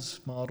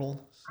worlds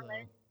model. So.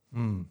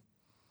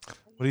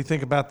 What do you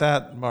think about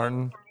that,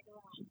 Martin?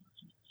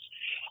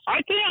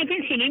 I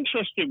think it's an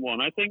interesting one.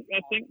 I think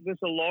there's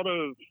a lot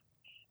of,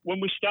 when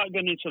we start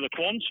getting into the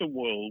quantum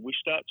world, we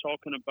start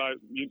talking about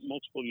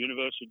multiple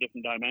universes,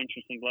 different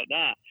dimensions, things like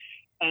that.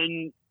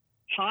 And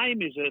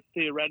time is a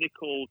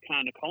theoretical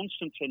kind of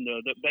constant in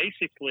there that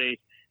basically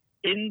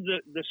in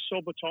the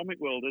subatomic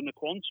world, in the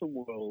quantum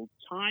world,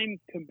 time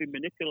can be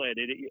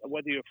manipulated,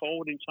 whether you're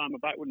forward in time or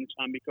backward in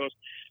time, because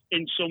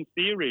in some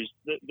theories,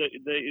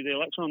 the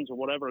electrons or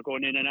whatever are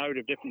going in and out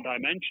of different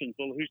dimensions.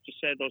 Well, who's to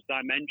say those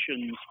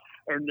dimensions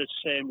are in the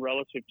same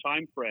relative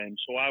time frame?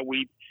 So are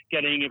we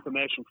getting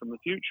information from the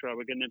future? Are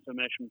we getting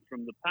information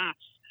from the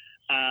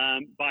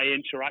past by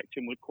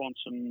interacting with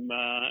quantum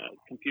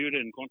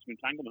computing, quantum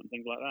entanglement,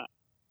 things like that?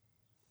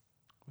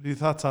 What are your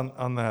thoughts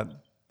on that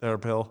there,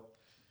 Bill?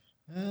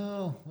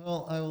 Oh,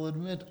 well, I will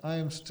admit I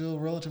am still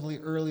relatively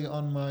early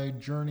on my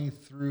journey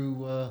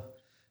through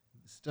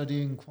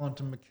studying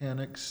quantum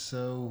mechanics,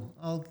 so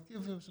I'll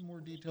give you some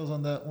more details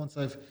on that once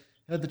I've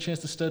had the chance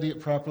to study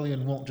it properly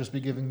and won't just be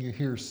giving you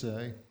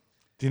hearsay.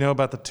 Do you know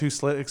about the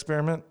two-slit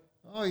experiment?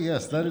 Oh,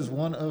 yes, that is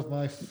one of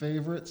my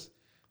favorites.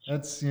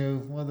 That's,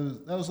 one of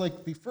those, that was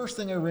like the first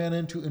thing I ran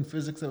into in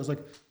physics that was like,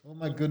 oh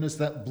my goodness,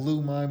 that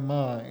blew my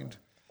mind.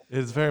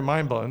 It's very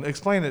mind-blowing.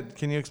 Explain it.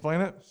 Can you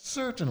explain it?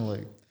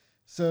 Certainly.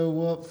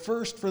 So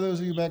first, for those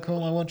of you back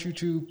home, I want you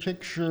to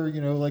picture,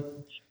 like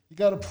you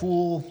got a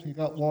pool, you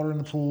got water in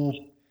the pool,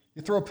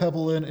 you throw a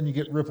pebble in and you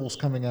get ripples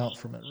coming out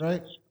from it,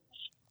 right?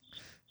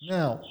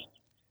 Now,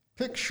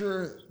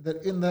 picture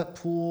that in that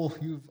pool,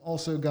 you've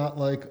also got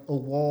like a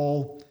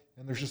wall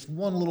and there's just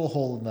one little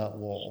hole in that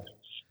wall.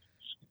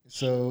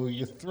 So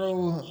you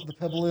throw the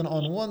pebble in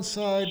on one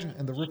side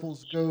and the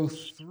ripples go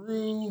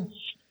through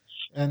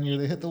and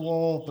they hit the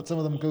wall, but some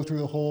of them go through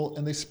the hole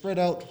and they spread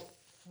out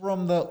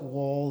from that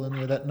wall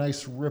and that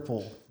nice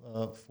ripple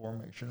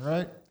formation,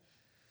 right?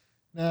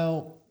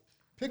 Now,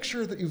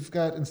 picture that you've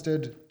got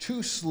instead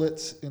two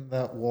slits in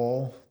that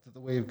wall that the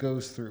wave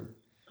goes through.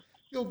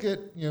 You'll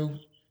get,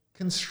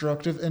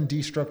 constructive and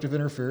destructive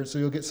interference. So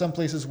you'll get some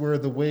places where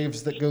the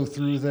waves that go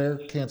through there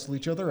cancel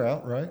each other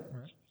out, right?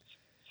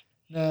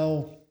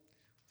 Now,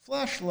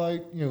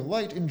 flashlight,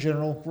 light in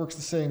general works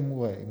the same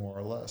way, more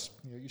or less.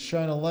 You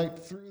shine a light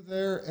through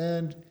there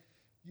and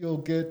you'll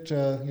get,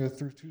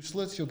 through two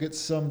slits, you'll get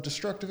some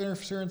destructive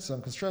interference,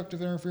 some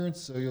constructive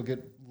interference, so you'll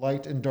get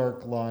light and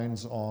dark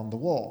lines on the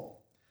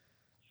wall.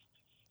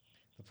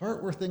 The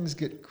part where things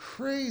get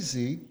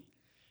crazy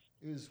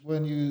is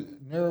when you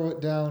narrow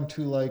it down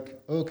to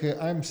like, okay,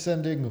 I'm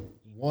sending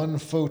one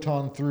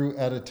photon through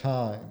at a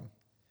time.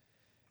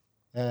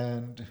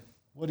 And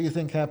what do you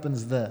think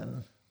happens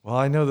then? Well,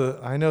 I know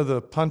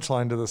the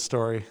punchline to the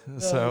story.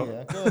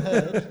 Yeah, go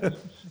ahead.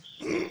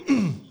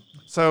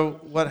 So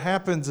what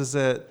happens is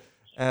that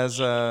as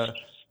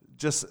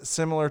just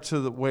similar to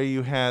the way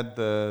you had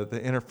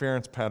the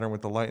interference pattern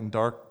with the light and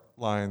dark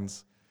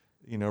lines,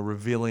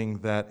 revealing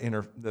that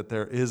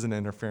there is an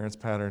interference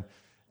pattern,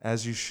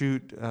 as you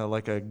shoot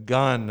like a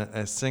gun,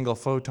 a single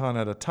photon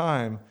at a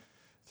time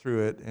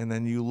through it, and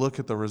then you look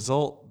at the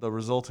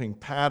resulting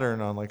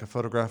pattern on like a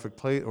photographic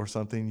plate or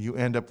something, you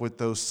end up with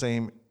those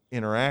same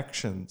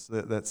interactions,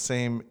 that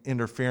same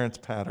interference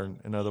pattern,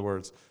 in other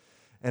words.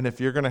 And if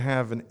you're going to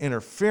have an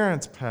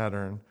interference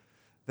pattern,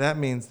 that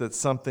means that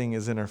something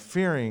is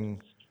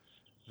interfering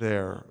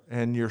there,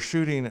 and you're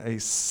shooting a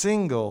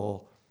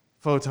single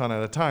photon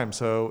at a time.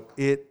 So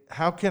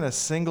how can a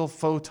single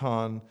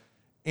photon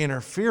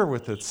interfere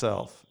with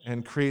itself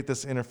and create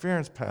this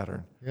interference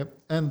pattern? Yep.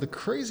 And the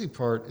crazy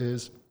part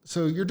is,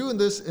 so you're doing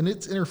this and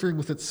it's interfering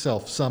with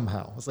itself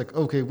somehow. It's like,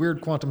 okay,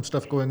 weird quantum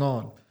stuff going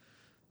on.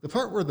 The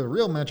part where the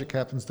real magic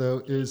happens,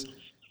 though, is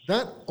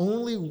that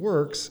only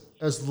works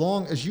as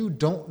long as you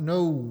don't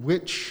know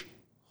which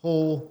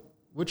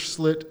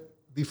slit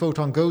the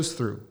photon goes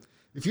through.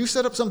 If you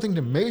set up something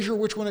to measure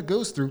which one it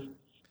goes through,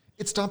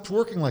 it stops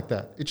working like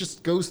that. It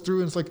just goes through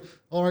and it's like,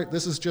 all right,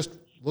 this is just,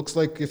 looks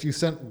like if you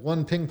sent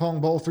one ping pong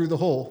ball through the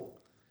hole.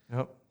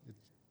 Yep.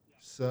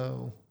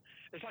 So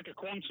it's like a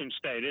quantum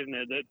state, isn't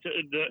it? That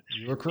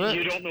you're correct.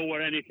 You don't know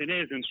where anything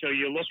is until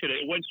you look at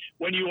it.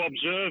 When you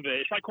observe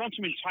it, it's like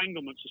quantum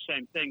entanglement's the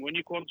same thing. When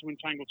you quantum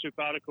entangle two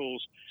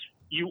particles,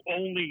 you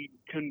only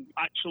can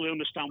actually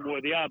understand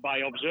where they are by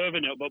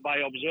observing it, but by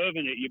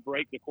observing it, you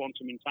break the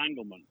quantum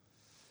entanglement.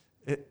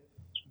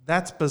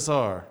 That's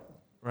bizarre,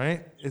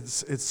 right?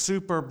 It's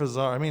super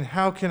bizarre. I mean,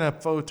 how can a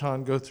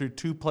photon go through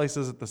two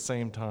places at the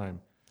same time,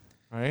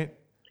 right?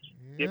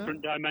 Yeah.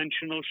 Different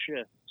dimensional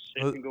shifts.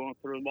 It can go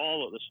through them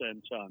all at the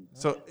same time.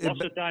 So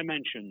lots of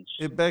dimensions.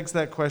 It begs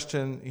that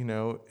question,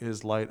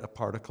 is light a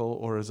particle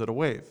or is it a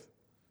wave?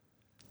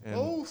 And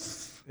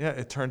both. Yeah,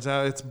 it turns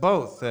out it's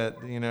both. That,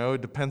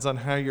 it depends on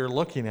how you're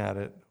looking at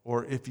it.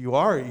 or if you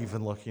are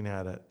even looking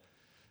at it.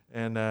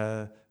 And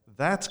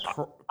that's...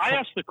 I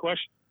asked the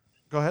question.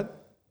 Go ahead.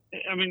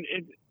 I mean,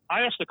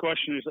 I asked the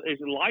question, is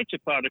light a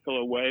particle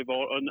or wave?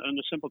 And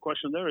the simple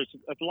question there is,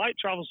 if light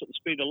travels at the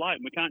speed of light,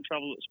 and we can't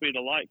travel at the speed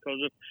of light because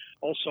of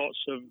all sorts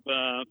of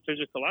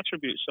physical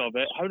attributes of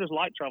it, how does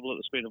light travel at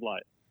the speed of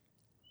light?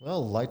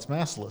 Well, light's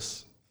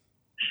massless.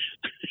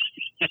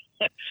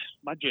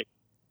 Magic.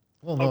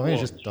 Well, no, it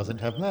just doesn't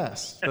have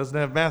mass. Doesn't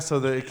have mass, so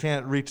that it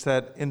can't reach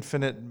that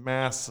infinite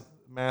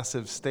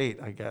massive state,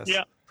 I guess.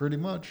 Yeah. Pretty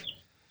much.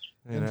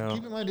 You know.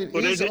 Keep in mind, it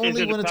But is is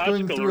only it when a it's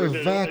going particle through or a is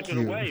it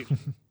vacuum. a wave?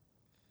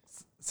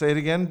 Say it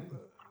again,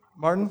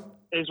 Martin?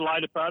 Is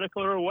light a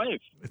particle or a wave?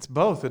 It's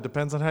both. It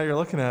depends on how you're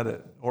looking at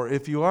it, or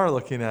if you are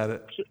looking at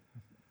it.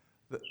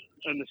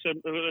 And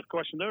the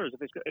question there is,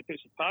 if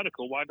it's a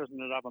particle, why doesn't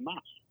it have a mass?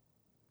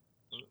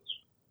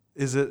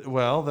 Is it,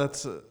 well,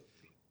 that's,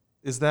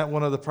 is that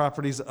one of the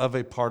properties of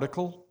a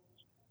particle?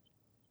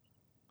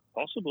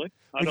 Possibly.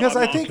 Because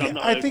I think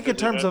in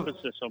terms of,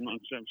 I'm not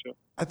sure.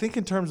 I think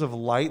in terms of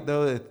light,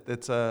 though,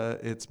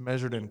 it's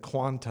measured in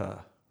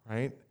quanta,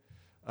 right?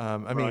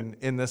 I mean,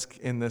 in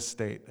this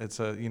state, it's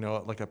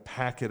like a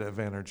packet of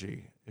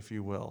energy, if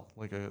you will,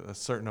 like a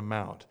certain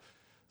amount.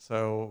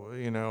 So,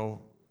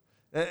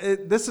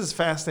 this is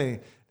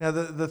fascinating. Now,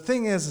 the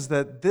thing is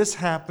that this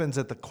happens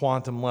at the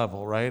quantum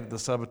level, right? The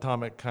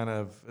subatomic kind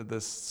of,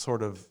 this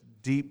sort of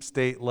deep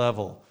state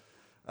level.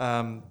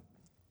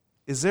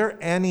 Is there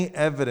any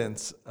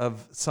evidence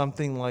of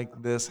something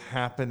like this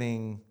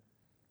happening?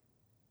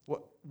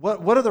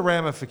 What are the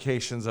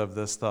ramifications of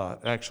this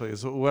thought, actually,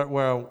 is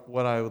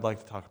what I would like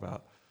to talk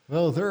about.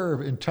 Well, there are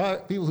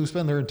people who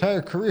spend their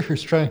entire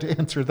careers trying to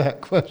answer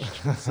that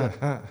question.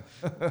 So.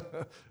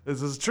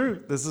 This is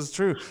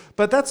true.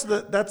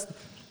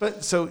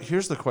 But so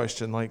here's the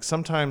question. Like,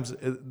 sometimes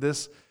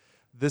this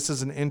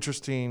is an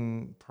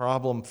interesting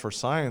problem for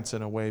science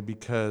in a way,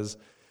 because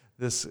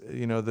this,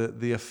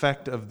 the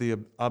effect of the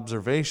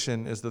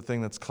observation is the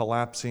thing that's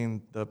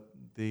collapsing the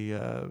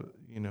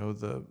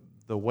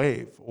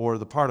wave or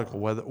the particle,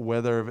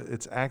 whether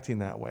it's acting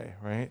that way,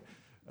 right?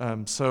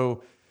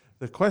 So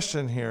the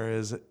question here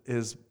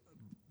is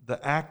the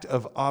act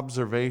of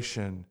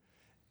observation,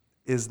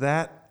 is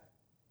that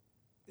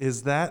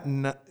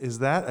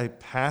a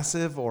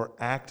passive or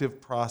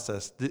active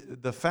process?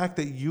 The fact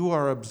that you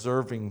are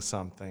observing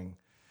something,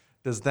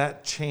 does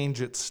that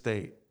change its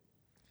state?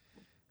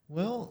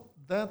 Well,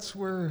 that's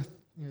where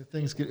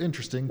things get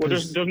interesting. Well,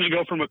 doesn't it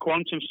go from a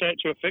quantum state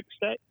to a fixed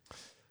state?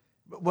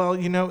 Well,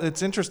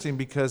 it's interesting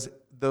because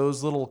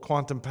those little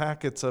quantum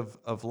packets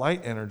of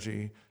light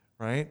energy,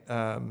 right?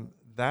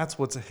 That's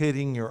what's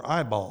hitting your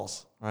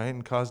eyeballs, right?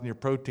 And causing your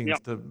proteins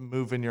to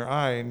move in your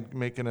eye and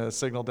making a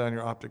signal down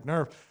your optic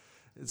nerve.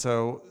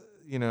 So,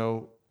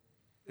 you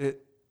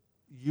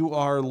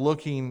are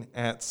looking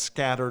at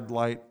scattered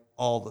light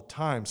all the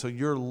time. So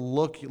you're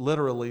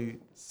literally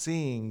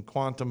seeing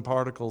quantum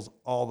particles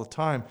all the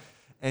time,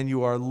 and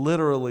you are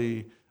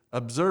literally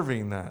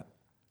observing that.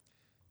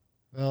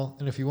 Well,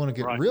 and if you want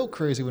to get real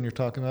crazy when you're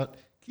talking about,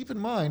 keep in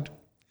mind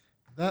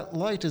that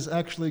light is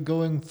actually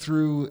going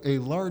through a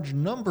large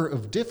number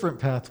of different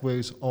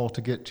pathways all to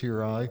get to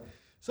your eye,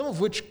 some of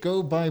which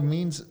go by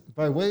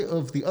way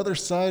of the other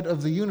side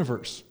of the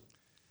universe.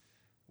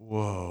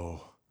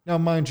 Whoa. Now,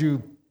 mind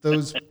you,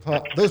 those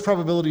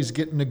probabilities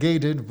get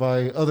negated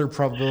by other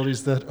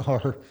probabilities that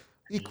are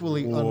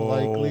equally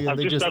unlikely, and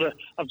I've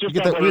just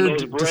get had that one weird of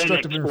those brain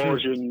destructive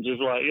interference. explosions,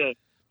 just like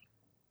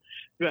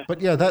yeah.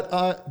 But yeah, that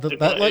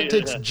light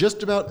takes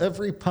just about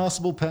every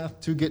possible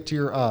path to get to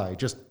your eye.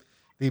 Just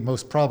the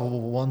most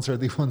probable ones are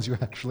the ones you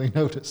actually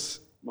notice.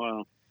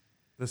 Wow.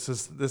 This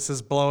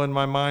is blowing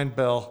my mind,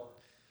 Bill.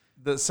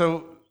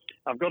 So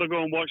I've got to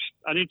go and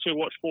I need to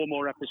watch 4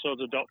 more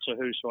episodes of Doctor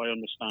Who so I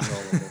understand all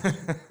of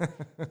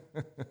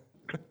this.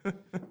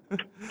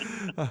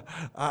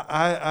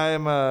 I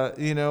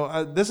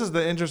am, this is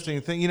the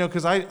interesting thing,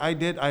 because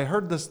I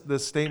heard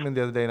this statement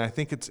the other day, and I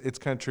think it's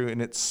kind of true,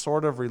 and it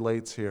sort of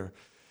relates here.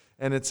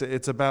 And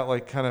it's about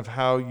like kind of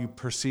how you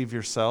perceive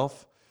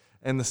yourself.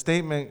 And the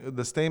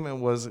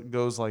statement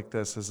goes like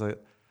this, is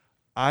that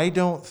I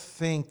don't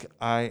think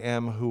I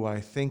am who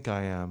I think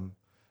I am.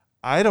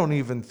 I don't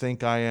even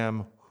think I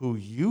am who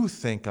you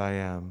think I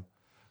am,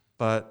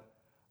 but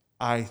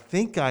I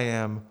think I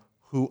am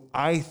who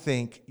I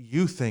think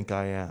you think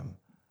I am.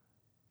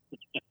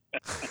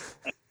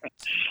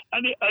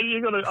 I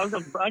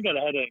got a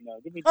headache now.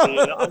 Give me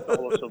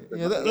alcohol or something.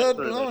 Yeah, that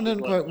one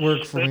didn't quite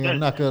work for me. I'm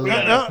not going to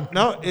lie.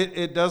 No,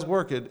 it does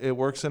work. It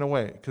works in a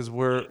way, because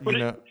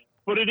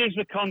But it is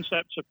the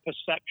concept of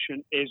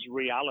perception is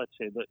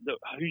reality, that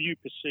who you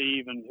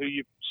perceive and who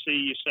you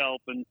see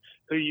yourself and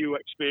who you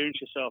experience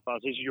yourself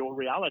as is your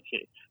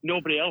reality.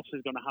 Nobody else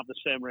is going to have the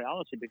same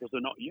reality because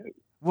they're not you.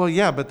 Well,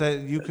 yeah, but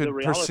that you could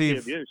perceive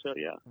of you, so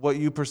yeah. What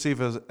you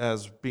perceive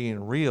as being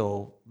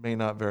real may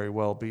not very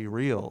well be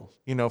real.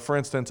 For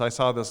instance, I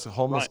saw this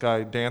homeless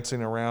guy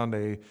dancing around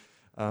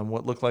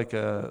what looked like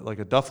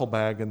a duffel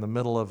bag in the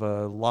middle of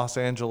a Los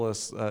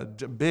Angeles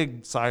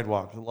big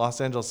sidewalk,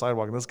 Los Angeles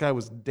sidewalk. And this guy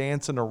was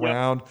dancing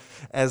around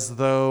as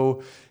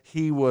though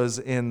he was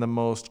in the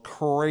most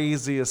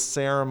craziest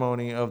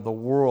ceremony of the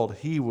world.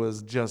 He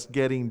was just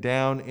getting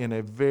down in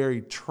a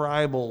very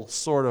tribal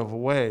sort of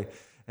way,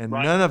 and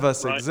none of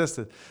us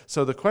existed.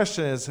 So the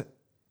question is,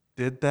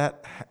 did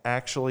that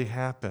actually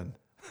happen?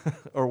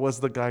 Or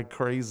was the guy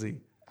crazy?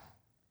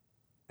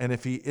 And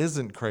if he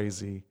isn't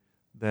crazy,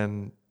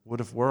 then what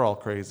if we're all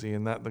crazy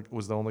and that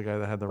was the only guy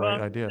that had the right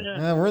idea?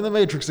 Yeah, we're in the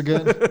Matrix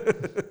again.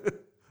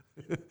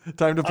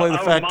 Time to play the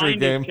factory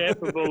game. Is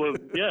capable of,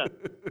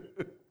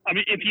 I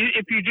mean,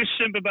 if you just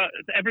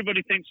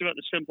everybody thinks about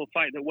the simple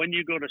fact that when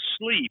you go to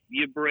sleep,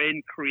 your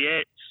brain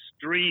creates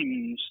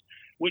dreams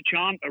which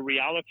aren't a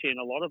reality in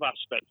a lot of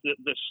aspects.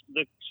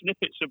 The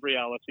snippets of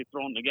reality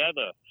thrown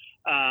together.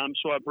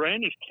 So our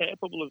brain is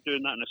capable of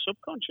doing that on a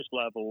subconscious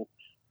level.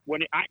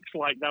 When it acts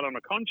like that on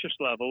a conscious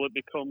level, it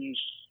becomes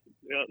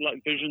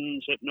like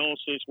visions,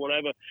 hypnosis,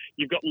 whatever.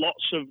 You've got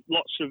lots of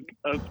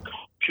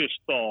conscious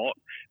thought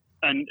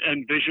and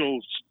visual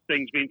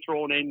things being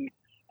thrown in.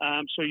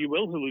 So you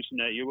will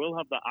hallucinate. You will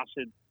have that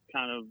acid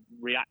kind of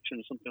reaction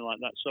or something like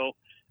that. So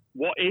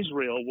what is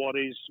real? What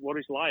is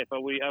life? Are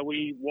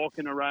we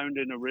walking around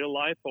in a real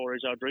life, or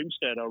is our dream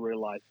state our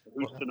real life?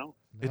 Who's to know?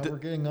 Now we're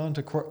getting on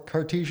to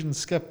Cartesian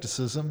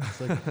skepticism.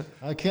 It's like,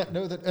 I can't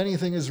know that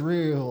anything is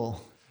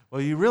real.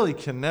 Well, you really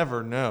can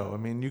never know. I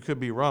mean, you could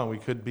be wrong. We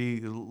could be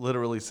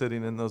literally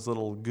sitting in those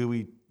little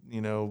gooey,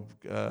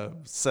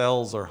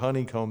 cells or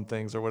honeycomb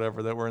things or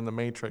whatever that were in the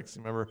Matrix.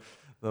 You remember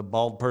the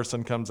bald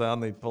person comes out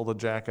and they pull the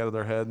jack out of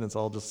their head and it's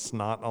all just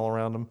snot all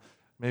around them.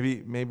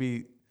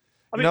 Maybe.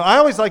 I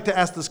always like to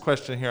ask this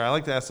question here. I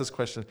like to ask this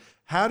question.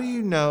 How do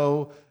you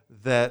know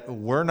that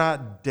we're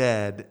not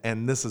dead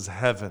and this is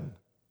heaven?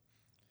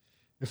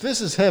 If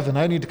this is heaven,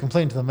 I need to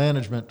complain to the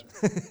management.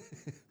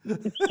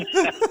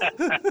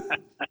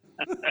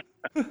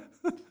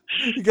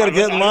 You got to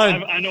get in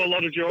line. I know a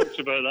lot of jokes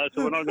about that,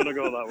 so we're not going to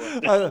go that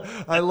way.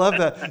 I love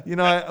that.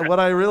 What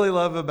I really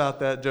love about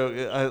that joke,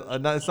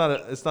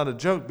 it's not a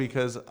joke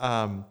because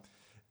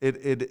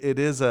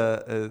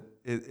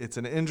it's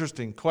an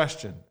interesting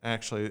question.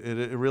 Actually,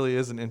 it really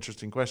is an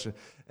interesting question,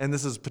 and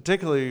this is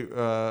particularly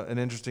an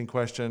interesting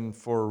question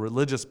for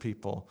religious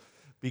people.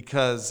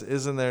 Because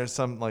isn't there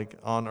some like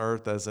on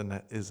earth as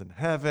is in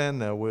heaven?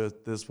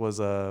 This was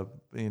some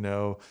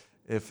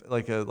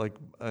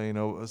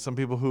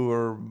people who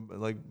are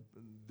like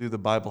do the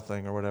Bible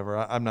thing or whatever.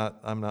 I'm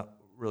not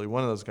really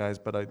one of those guys,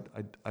 but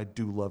I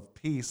do love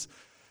peace.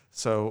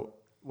 So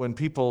when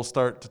people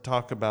start to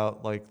talk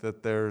about like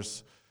that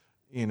there's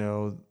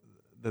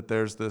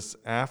this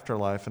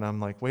afterlife, and I'm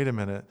like, wait a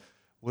minute,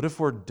 what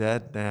if we're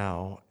dead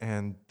now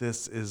and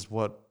this is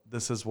what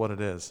it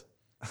is?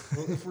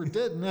 Well, if we're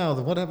dead now,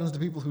 then what happens to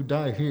people who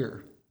die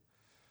here?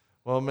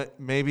 Well,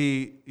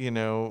 maybe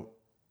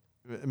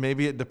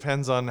it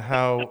depends on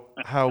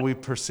how we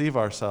perceive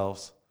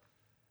ourselves.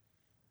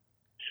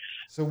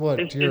 So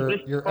what?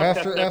 Your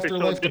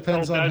afterlife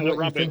depends on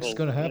what you think is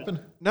going to happen?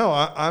 No,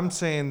 I'm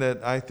saying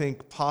that I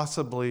think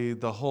possibly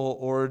the whole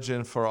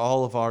origin for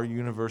all of our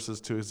universes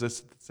to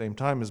exist at the same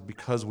time is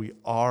because we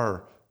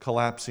are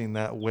collapsing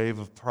that wave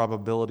of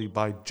probability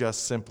by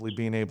just simply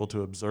being able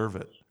to observe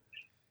it.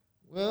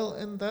 Well,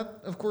 and that,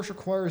 of course,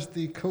 requires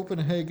the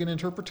Copenhagen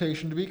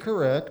interpretation to be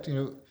correct.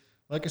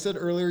 Like I said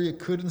earlier, it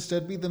could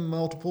instead be the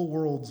multiple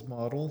worlds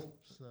model.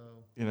 So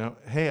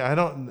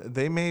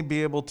they may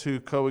be able to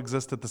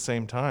coexist at the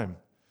same time.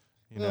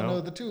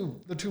 No, the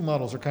two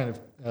models are kind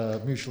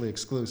of mutually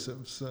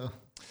exclusive. So,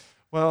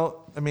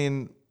 well, I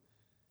mean,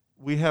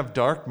 we have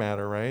dark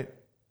matter, right?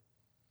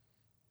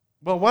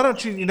 Well, why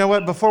don't you know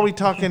what? Before we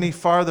talk any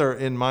farther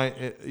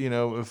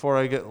before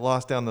I get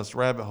lost down this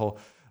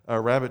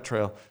rabbit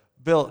trail.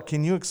 Bill,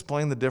 can you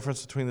explain the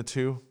difference between the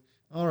two?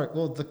 All right.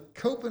 Well, the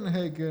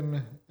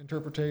Copenhagen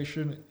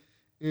interpretation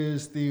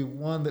is the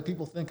one that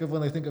people think of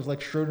when they think of like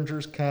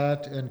Schrodinger's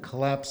cat and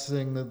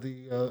collapsing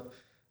the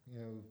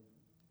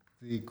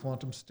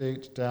quantum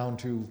state down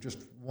to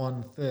just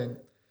one thing,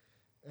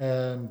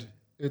 and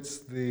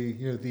it's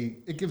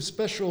it gives a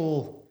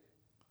special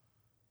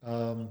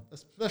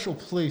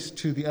place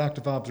to the act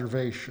of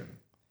observation.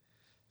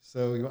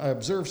 So I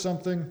observe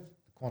something.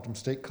 Quantum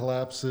state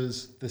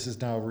collapses. This is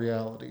now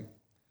reality.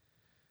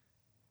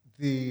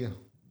 The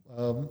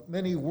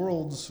many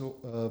worlds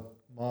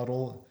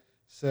model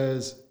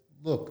says,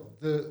 look,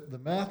 the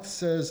math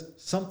says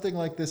something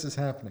like this is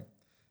happening.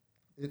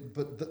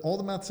 All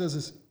the math says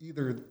is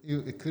either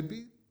it could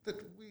be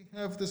that we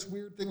have this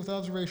weird thing with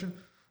observation,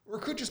 or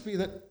it could just be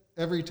that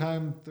every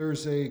time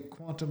there's a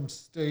quantum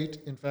state,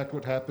 in fact,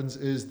 what happens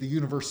is the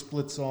universe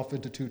splits off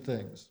into two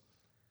things.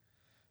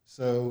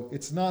 So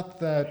it's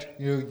not that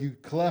you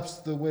collapse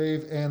the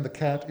wave and the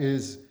cat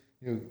is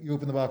you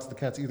open the box, the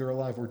cat's either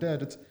alive or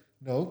dead. It's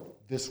no,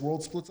 this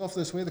world splits off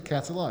this way, the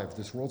cat's alive.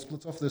 This world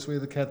splits off this way,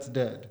 the cat's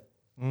dead.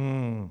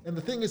 And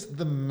the thing is,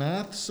 the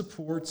math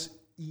supports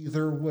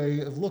either way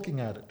of looking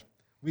at it.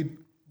 We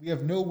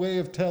have no way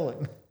of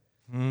telling.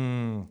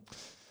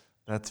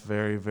 That's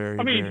very, very,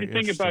 I mean, very if you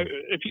think about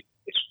interesting.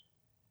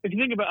 if you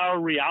think about our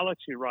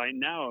reality right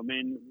now, I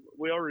mean,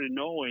 we already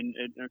know in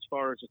as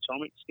far as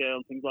atomic scale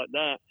and things like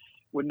that,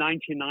 we're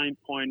 99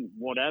 point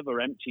whatever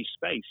empty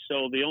space.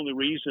 So the only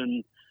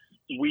reason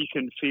we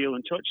can feel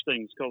and touch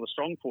things called the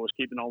strong force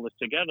keeping all this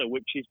together,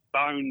 which is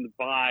bound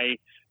by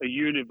a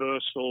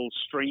universal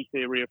string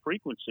theory of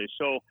frequencies.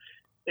 So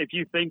if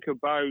you think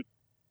about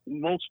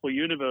multiple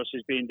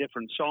universes being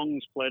different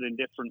songs played in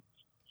different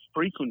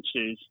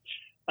frequencies,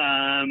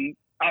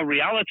 our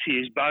reality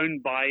is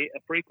bound by a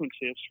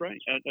frequency of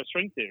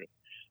string theory.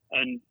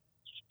 And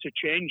to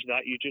change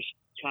that, you just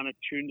kind of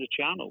tune the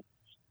channel.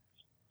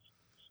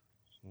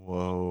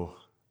 Whoa.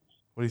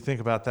 What do you think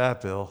about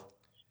that, Bill?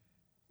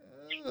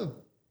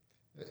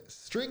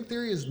 String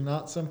theory is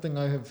not something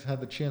I have had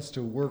the chance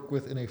to work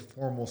with in a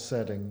formal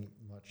setting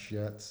much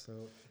yet. So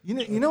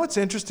You know what's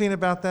interesting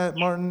about that,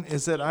 Martin,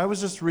 is that I was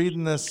just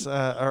reading this,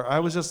 or I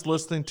was just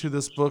listening to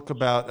this book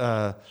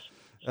about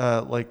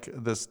like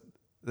this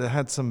that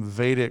had some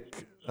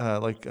Vedic,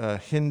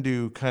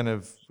 Hindu kind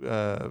of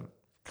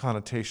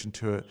connotation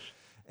to it,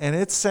 and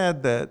it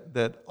said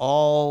that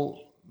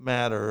all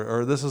matter,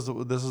 or this is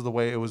the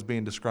way it was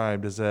being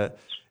described, is that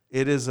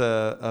it is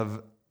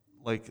a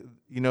like,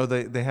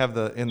 they have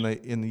in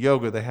the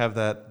yoga they have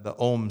the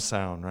Om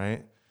sound,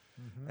 right?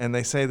 And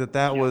they say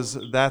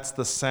that's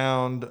the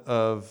sound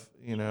of,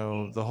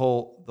 the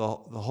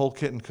whole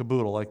kit and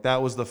caboodle. Like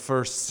that was the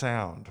first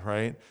sound,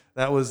 right?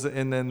 That was,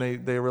 and then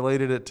they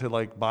related it to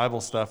like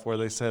Bible stuff where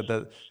they said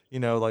that,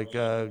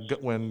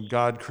 when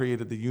God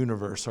created the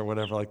universe or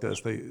whatever like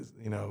this, they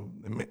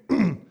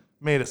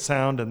made it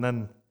sound, and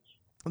then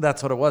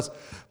that's what it was.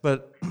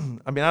 But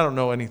I mean, I don't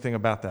know anything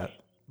about that,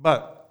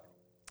 but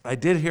I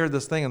did hear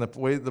this thing, and the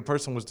way the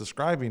person was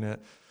describing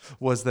it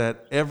was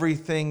that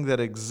everything that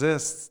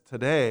exists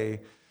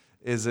today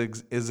is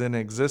in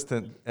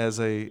existence as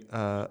a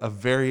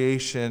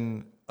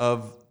variation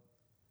of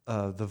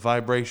the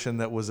vibration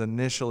that was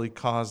initially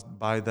caused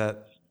by the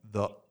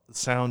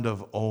sound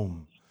of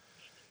Om.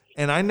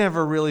 And I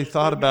never really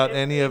thought about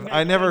any of.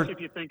 I never. If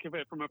you think of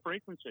it from a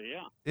frequency,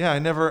 yeah. Yeah, I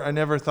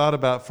never thought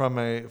about from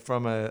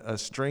a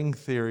string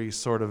theory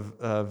sort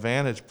of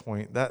vantage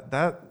point.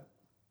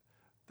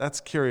 That's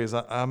curious.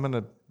 I'm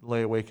gonna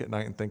lay awake at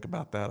night and think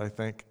about that. I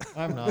think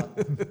I'm not.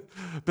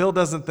 Bill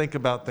doesn't think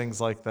about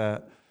things like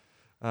that.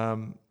 So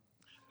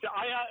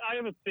I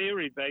have a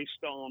theory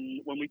based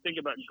on when we think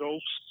about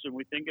ghosts and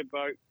we think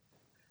about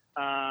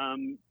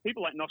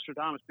people like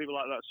Nostradamus, people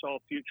like that saw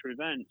future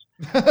events.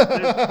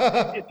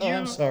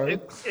 I'm sorry.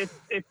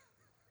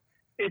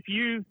 If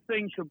you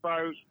think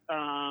about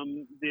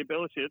the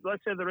ability,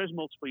 let's say there is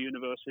multiple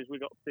universes, we've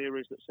got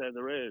theories that say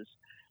there is.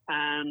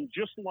 And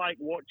just like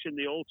watching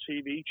the old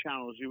TV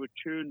channels, you would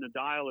tune the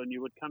dial and you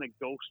would kind of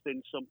ghost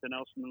in something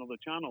else from another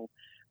channel.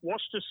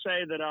 What's to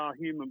say that our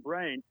human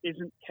brain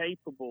isn't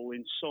capable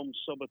in some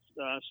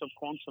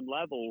sub-quantum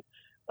level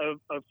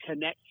of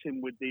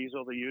connecting with these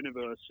other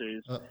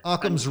universes?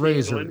 Occam's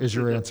razor is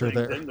your answer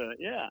there.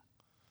 Yeah.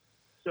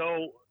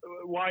 So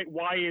why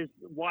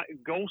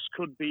ghosts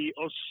could be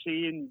us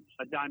seeing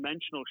a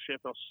dimensional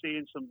shift or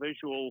seeing some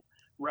visual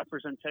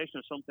representation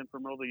of something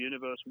from another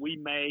universe. We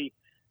may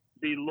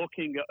be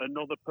looking at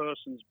another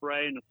person's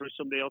brain through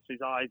somebody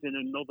else's eyes in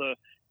another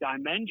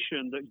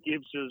dimension that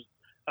gives us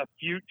a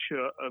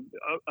future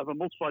of a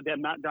multiplied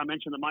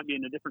dimension that might be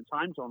in a different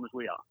time zone as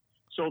we are.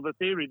 So the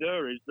theory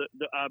there is that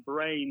our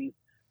brain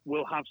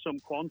will have some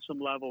quantum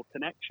level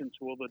connection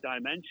to other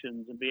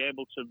dimensions and be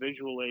able to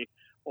visually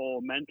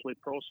or mentally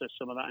process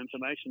some of that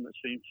information that's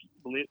being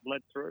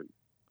bled through.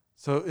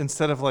 So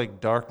instead of like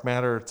dark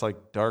matter, it's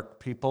like dark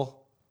people?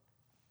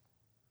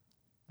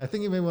 I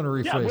think you may want to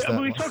rephrase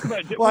that. We talk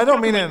about, well, I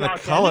don't mean it in a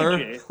color.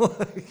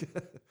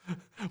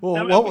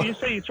 You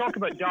say you talk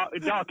about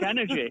dark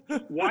energy.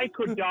 Why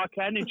could dark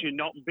energy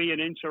not be an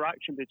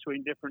interaction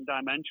between different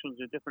dimensions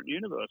of different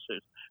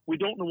universes? We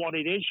don't know what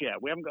it is yet.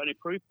 We haven't got any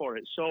proof for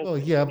it. So, well,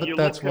 yeah, but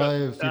that's why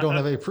if you don't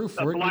have any proof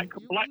for it,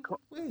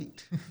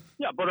 wait.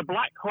 Yeah, but a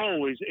black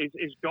hole is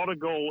got to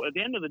go. At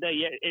the end of the day,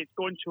 yeah, it's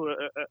going to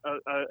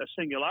a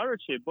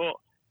singularity, but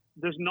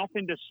there's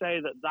nothing to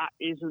say that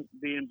isn't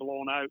being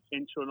blown out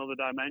into another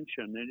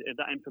dimension.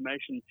 That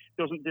information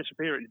doesn't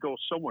disappear; it goes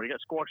somewhere. It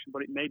gets squashed,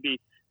 but it may be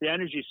the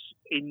energy's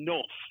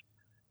enough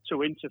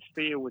to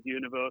interfere with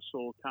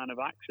universal kind of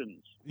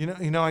actions.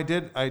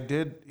 I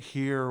did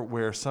hear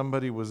where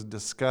somebody was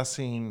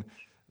discussing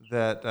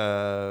that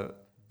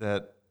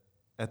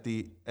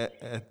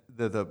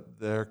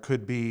there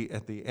could be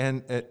at the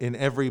end in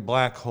every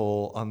black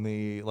hole on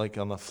the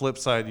flip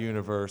side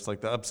universe,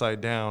 like the upside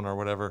down or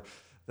whatever.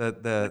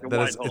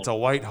 It's a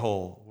white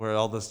hole where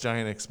all this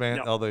giant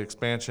all the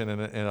expansion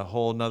in a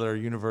whole nother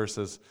universe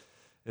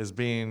is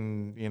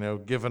being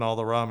given all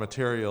the raw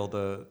material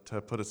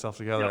to put itself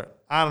together. Yep.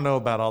 I don't know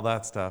about all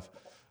that stuff.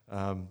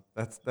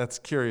 That's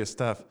curious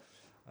stuff.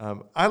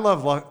 I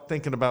love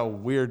thinking about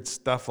weird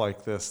stuff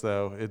like this,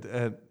 though.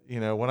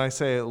 When I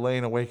say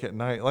laying awake at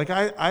night, like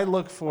I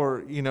look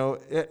for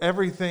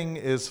everything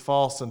is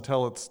false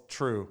until it's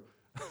true.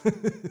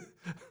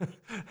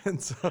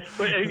 And so,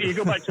 but you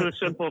go back to the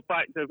simple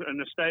fact of, and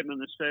the statement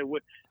that say,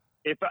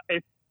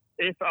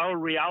 if our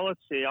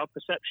reality, our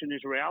perception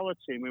is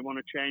reality, and we want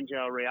to change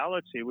our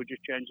reality, we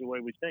just change the way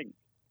we think.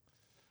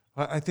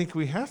 I think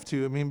we have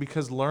to. I mean,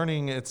 because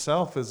learning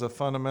itself is a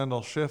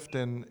fundamental shift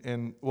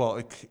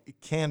it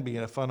can be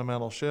a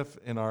fundamental shift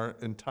in our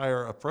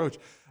entire approach.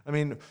 I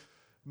mean,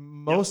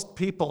 most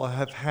people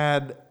have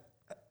had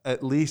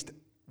at least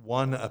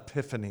one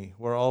epiphany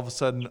where all of a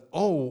sudden,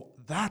 oh,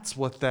 that's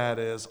what that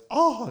is.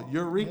 Oh,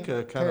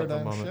 eureka, kind of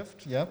a moment.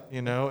 Shift. Yep.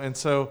 You know, and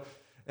so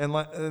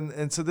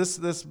so this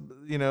this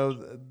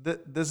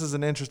is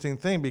an interesting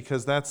thing,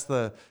 because that's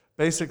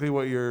basically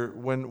what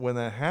when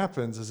that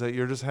happens is that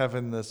you're just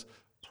having this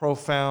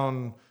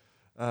profound.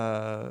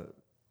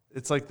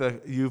 It's like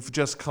you've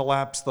just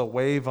collapsed the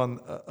wave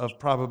of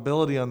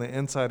probability on the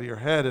inside of your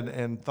head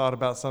and thought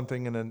about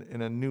something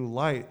in a new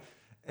light,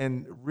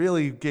 and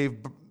really gave,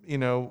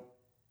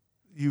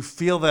 you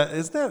feel that.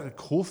 Isn't that a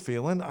cool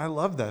feeling? I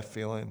love that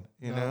feeling,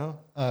 you know?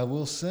 I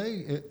will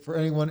say, for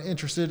anyone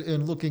interested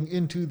in looking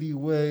into the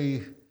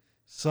way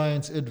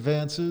science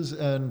advances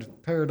and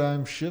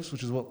paradigm shifts,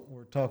 which is what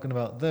we're talking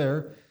about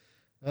there,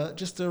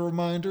 just a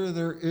reminder,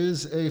 there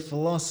is a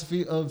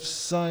philosophy of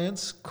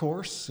science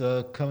course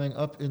coming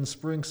up in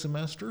spring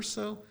semester,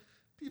 so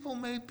people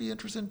may be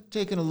interested in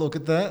taking a look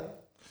at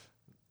that.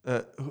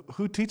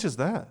 Who teaches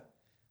that?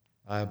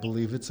 I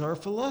believe it's our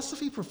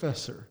philosophy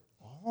professor.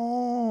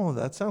 Oh,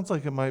 that sounds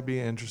like it might be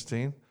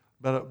interesting.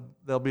 But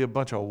there'll be a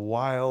bunch of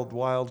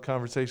wild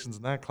conversations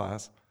in that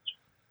class.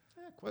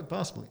 Yeah, quite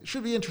possibly. It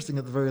should be interesting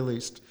at the very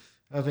least.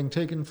 Having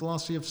taken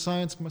philosophy of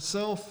science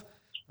myself,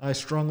 I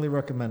strongly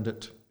recommend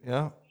it.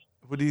 Yeah.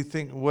 What do you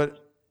think? What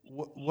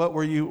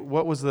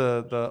was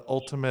the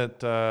ultimate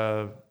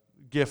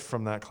gift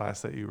from that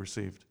class that you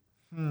received?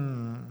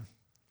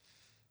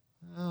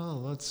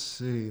 Oh, let's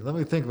see. Let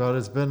me think about it.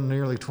 It's been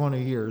nearly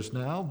 20 years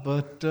now,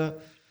 but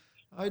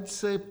I'd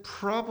say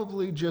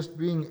probably just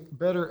being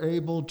better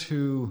able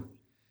to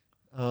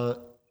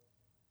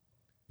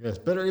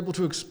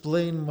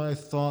explain my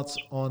thoughts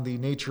on the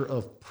nature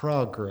of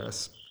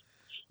progress.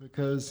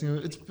 Because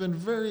it's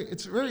very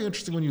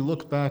interesting when you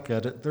look back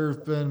at it. There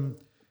have been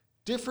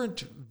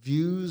different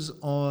views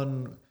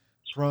on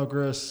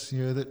progress,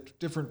 that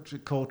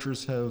different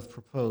cultures have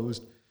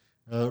proposed,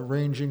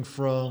 ranging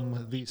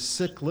from the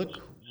cyclic,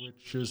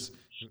 which is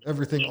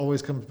everything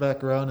always comes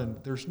back around and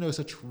there's no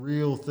such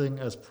real thing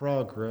as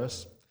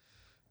progress,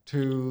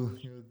 to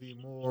the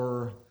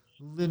more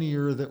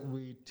linear that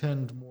we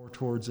tend more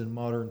towards in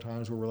modern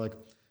times, where we're like,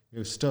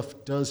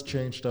 stuff does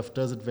change, stuff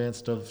does advance,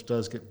 stuff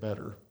does get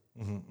better.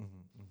 Mm-hmm,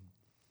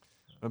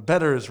 mm-hmm.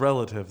 Better is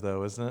relative,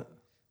 though, isn't it?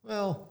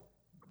 Well,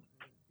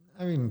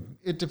 I mean,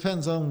 it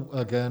depends on,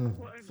 again,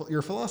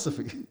 your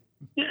philosophy.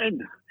 Yeah,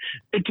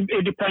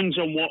 it depends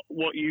on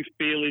what you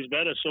feel is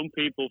better. Some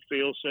people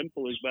feel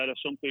simple is better.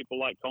 Some people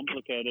like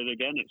complicated.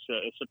 Again,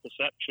 it's a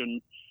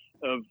perception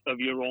of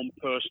your own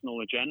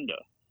personal agenda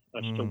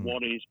as to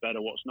what is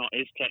better, what's not.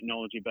 Is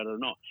technology better or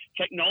not?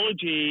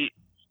 Technology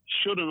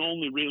shouldn't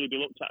only really be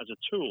looked at as a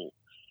tool.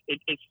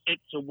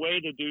 It's a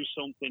way to do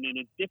something in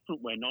a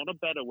different way, not a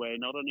better way,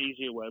 not an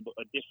easier way, but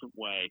a different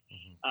way.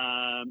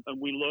 And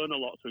we learn a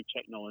lot through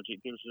technology.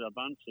 It gives us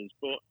advances.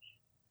 But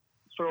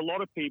for a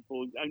lot of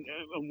people,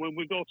 and when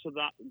we go to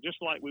that, just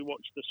like we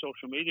watched the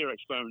social media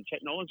experiment,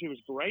 technology was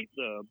great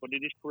there, but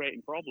it is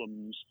creating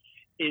problems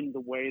in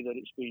the way that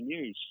it's being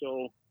used.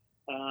 So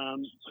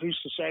who's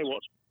to say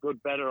what's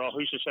good, better, or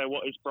who's to say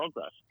what is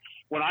progress?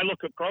 When I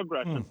look at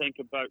progress and think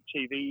about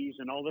TVs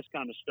and all this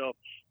kind of stuff,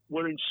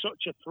 we're in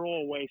such a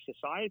throwaway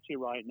society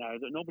right now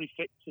that nobody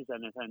fixes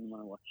anything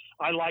anymore.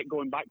 I like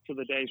going back to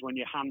the days when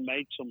you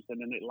handmade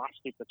something and it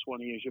lasted for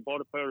 20 years. You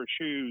bought a pair of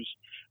shoes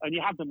and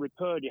you had them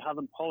repaired, you had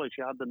them polished,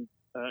 you had them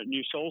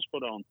new soles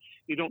put on.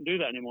 You don't do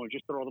that anymore. You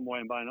just throw them away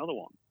and buy another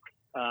one.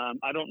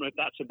 I don't know if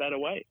that's a better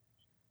way.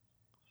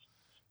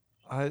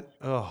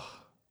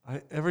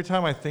 Every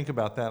time I think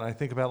about that, I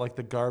think about like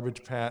the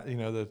garbage patch,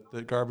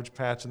 the garbage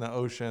patch in the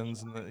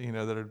oceans, and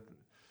that are,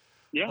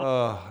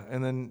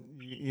 and then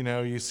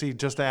you see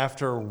just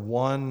after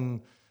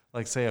one,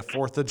 like say a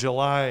 4th of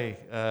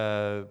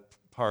July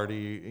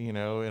party, in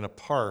a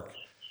park,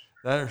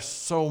 there's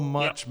so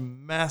much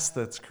mess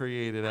that's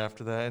created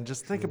after that, and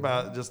just think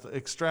about, just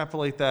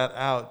extrapolate that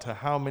out to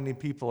how many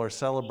people are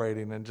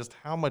celebrating and just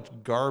how much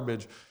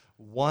garbage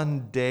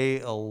one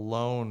day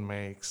alone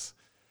makes.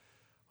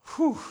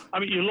 Whew. I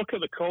mean, you look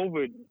at the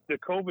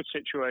COVID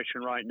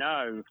situation right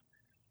now.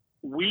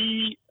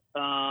 We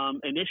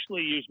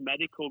initially used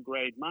medical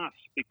grade masks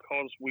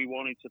because we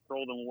wanted to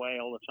throw them away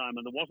all the time,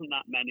 and there wasn't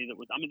that many that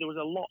was. I mean, there was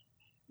a lot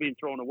being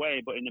thrown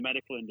away, but in the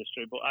medical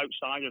industry. But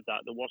outside of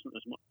that, there wasn't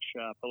as much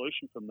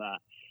pollution from that.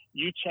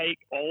 You take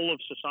all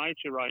of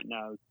society right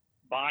now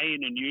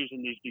buying and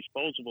using these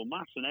disposable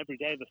masks, and every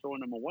day they're throwing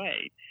them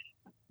away.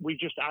 We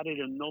just added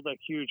another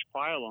huge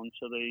pile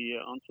onto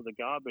the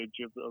garbage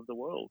of the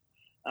world.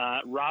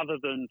 Rather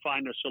than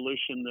find a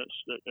solution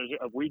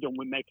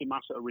we're making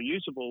masks that are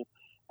reusable,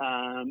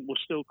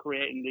 we're still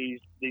creating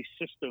these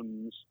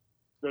systems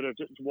that are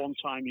just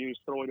one-time use,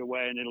 throw it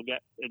away, and it'll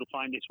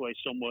find its way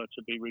somewhere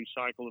to be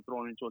recycled or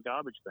thrown into a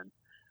garbage bin.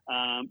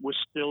 We're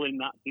still in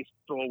that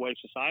throwaway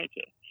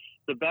society.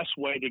 The best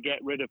way to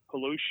get rid of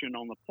pollution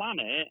on the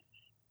planet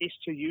is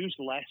to use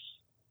less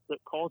that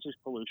causes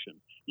pollution.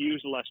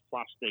 Use less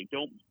plastic.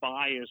 Don't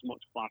buy as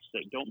much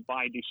plastic. Don't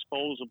buy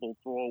disposable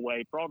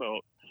throwaway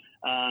product.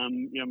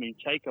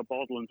 Take a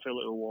bottle and fill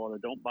it with water.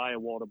 Don't buy a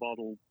water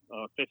bottle,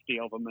 50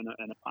 of them in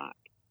a pack.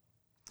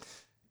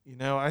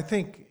 I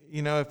think,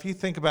 if you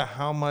think about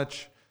how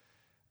much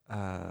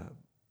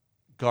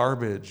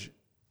garbage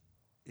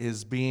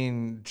is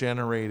being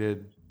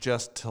generated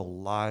just to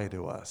lie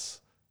to us,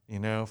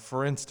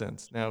 for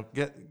instance, now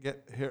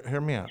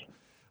hear me out.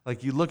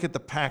 Like, you look at the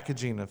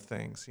packaging of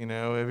things, have you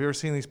ever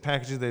seen these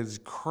packages? These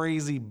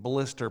crazy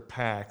blister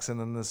packs, and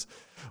then this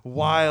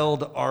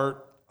wild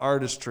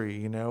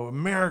artistry,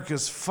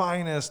 America's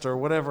finest or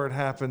whatever it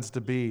happens to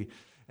be.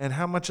 And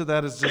how much of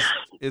that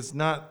is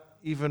not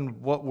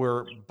even what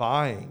we're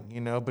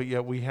buying, but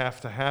yet we have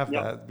to have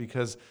that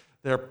because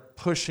they're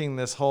pushing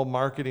this whole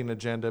marketing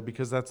agenda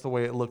because that's the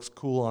way it looks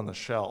cool on the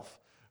shelf,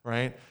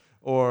 right?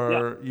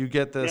 Or you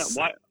get this,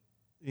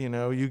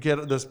 you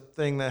get this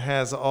thing that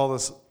has all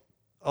this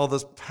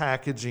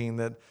packaging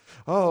that,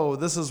 oh,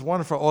 this is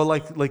wonderful. Or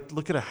like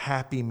look at a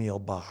Happy Meal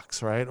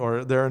box, right?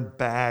 Or they're in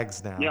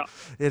bags now. Yeah.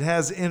 It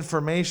has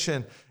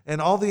information, and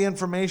all the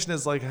information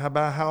is like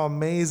about how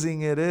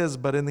amazing it is,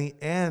 but in the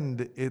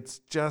end, it's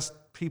just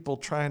people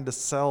trying to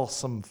sell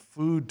some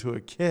food to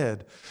a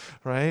kid,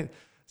 right?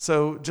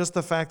 So just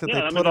the fact that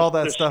they put all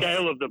that stuff. The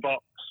scale of the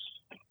box.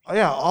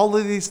 Yeah, all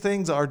of these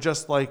things are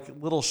just like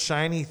little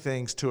shiny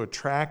things to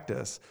attract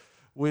us,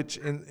 which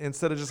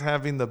instead of just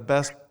having the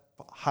best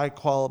high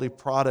quality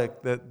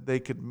product that they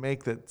could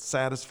make that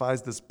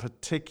satisfies this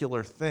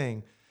particular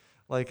thing,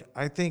 like,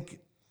 I think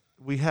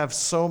we have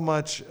so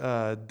much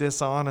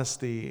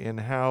dishonesty in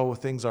how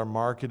things are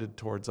marketed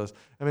towards us.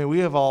 I mean, we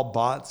have all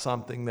bought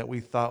something that we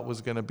thought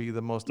was going to be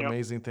the most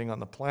amazing thing on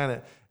the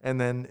planet,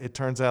 and then it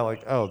turns out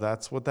like, oh,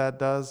 that's what that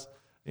does.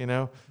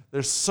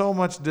 There's so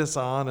much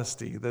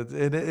dishonesty that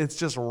it's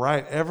just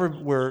right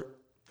everywhere.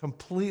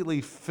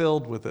 Completely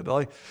filled with it.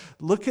 Like,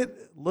 look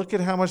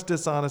at how much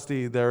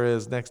dishonesty there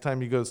is next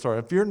time you go to the store.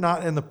 If you're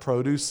not in the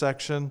produce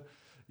section,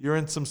 you're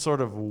in some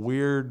sort of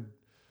weird,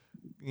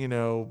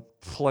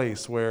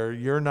 place where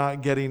you're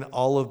not getting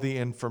all of the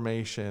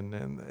information.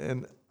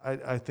 And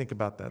I think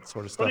about that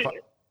sort of stuff.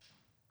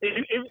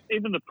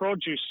 Even the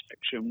produce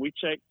section, we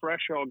take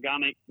fresh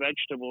organic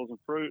vegetables and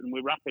fruit and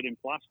we wrap it in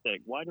plastic.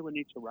 Why do we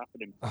need to wrap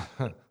it in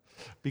plastic?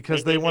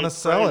 Because they want to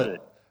sell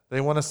it. They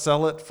want to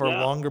sell it for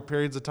longer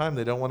periods of time.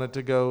 They don't want it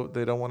to go.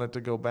 They don't want it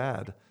to go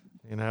bad.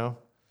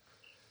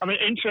 I mean,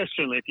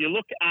 interestingly, if you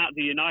look at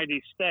the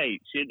United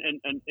States,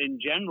 in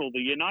general, the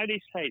United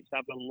States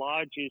have the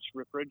largest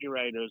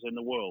refrigerators in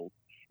the world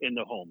in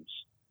the homes.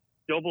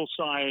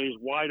 Double-sized,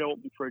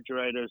 wide-open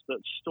refrigerators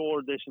that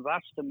store this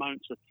vast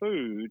amounts of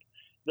food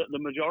that the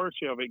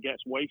majority of it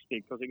gets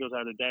wasted because it goes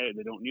out of date.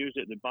 They don't use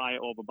it. They buy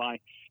it,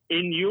 overbuy.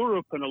 In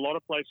Europe and a lot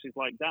of places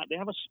like that, they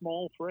have a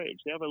small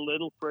fridge. They have a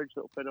little fridge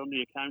that will fit under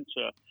your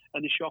counter,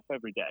 and they shop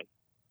every day.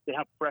 They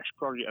have fresh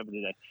product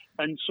every day.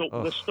 And so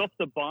the stuff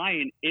they're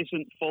buying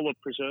isn't full of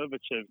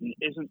preservatives and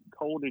isn't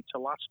coded to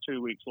last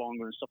 2 weeks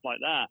longer and stuff like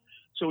that.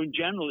 So in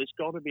general, it's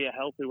got to be a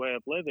healthy way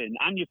of living.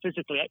 And you're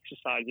physically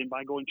exercising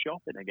by going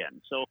shopping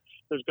again. So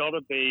there's got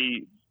to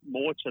be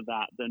more to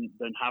that than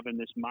having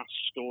this mass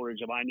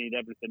storage of I need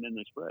everything in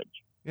this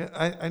fridge.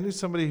 Yeah, I knew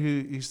somebody who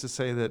used to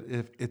say that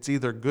if it's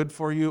either good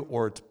for you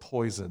or it's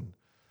poison.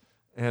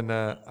 And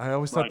I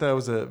always thought that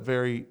was a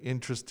very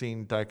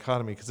interesting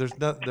dichotomy because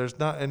there's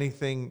not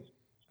anything.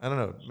 I don't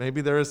know.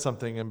 Maybe there is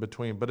something in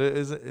between, but it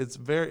is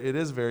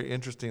very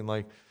interesting.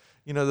 Like,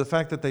 the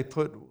fact that they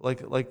put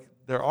like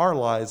there are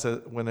lies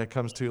when it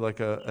comes to like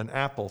an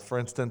apple. For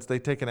instance, they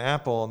take an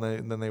apple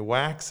and then they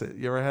wax it.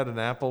 You ever had an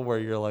apple where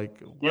you're like,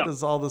 what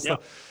is all this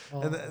stuff?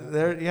 And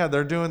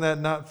they're doing that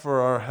not for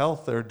our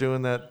health. They're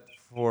doing that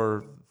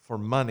for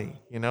money,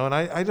 and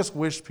I just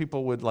wish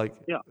people would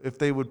if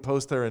they would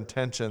post their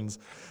intentions,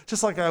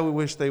 just like I would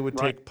wish they would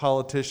take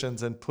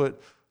politicians and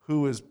put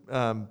who is,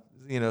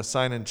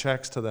 signing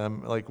checks to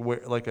them, like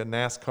a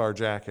NASCAR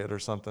jacket or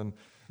something.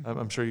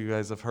 I'm sure you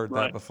guys have heard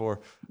that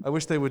before. I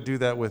wish they would do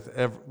that with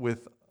everything,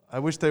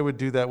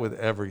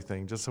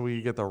 just so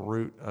we get the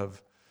root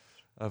of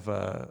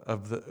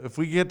the. If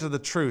we get to the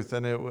truth,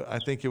 and I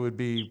think it would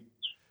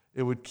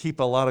keep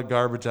a lot of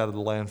garbage out of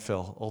the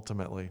landfill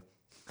ultimately.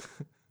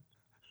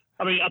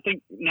 I mean, I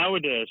think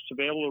nowadays to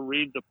be able to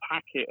read the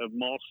packet of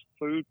most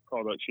food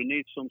products, you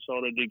need some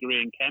sort of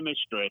degree in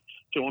chemistry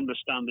to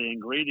understand the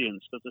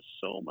ingredients because there's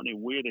so many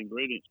weird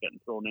ingredients getting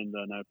thrown in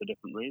there now for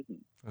different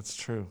reasons. That's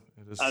true.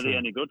 It is Are true. they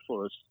any good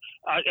for us?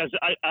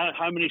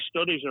 How many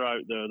studies are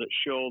out there that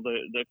show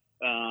the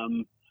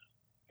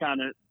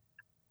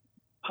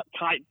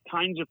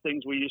kinds of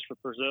things we use for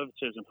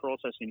preservatives and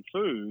processing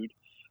food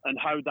and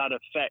how that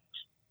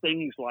affects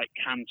things like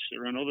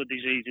cancer and other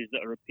diseases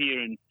that are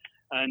appearing?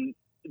 And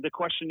the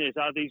question is,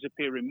 are these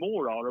appearing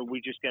more, or are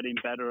we just getting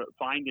better at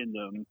finding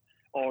them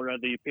or are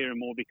they appearing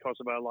more because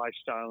of our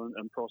lifestyle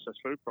and processed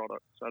food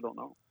products? I don't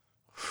know.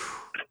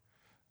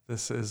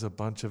 This is a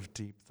bunch of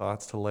deep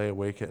thoughts to lay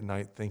awake at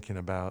night thinking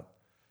about.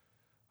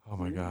 Oh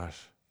my gosh.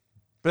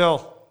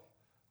 Bill,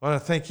 I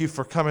want to thank you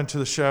for coming to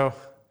the show.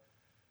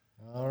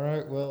 All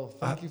right. Well,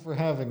 thank you for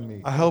having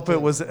me. I hope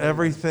it was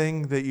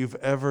everything that you've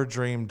ever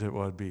dreamed it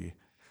would be.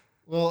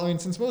 Well, I mean,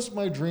 since most of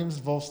my dreams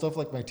involve stuff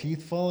like my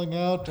teeth falling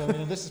out, I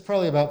mean, this is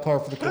probably about par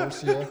for the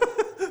course, yeah.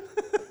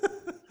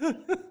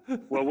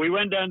 Well, we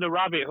went down the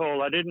rabbit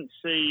hole. I didn't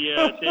see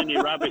any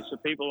rabbits or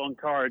people on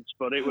cards,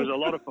 but it was a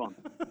lot of fun.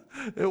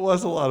 It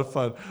was a lot of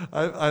fun.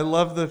 I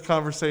love the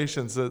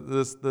conversations,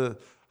 the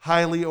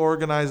highly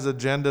organized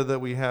agenda that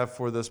we have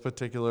for this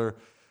particular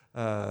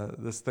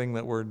this thing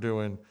that we're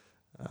doing.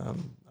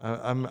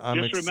 I'm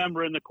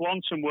remember, in the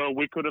quantum world,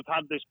 we could have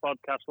had this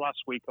podcast last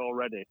week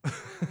already.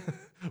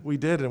 We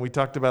did, and we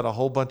talked about a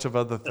whole bunch of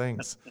other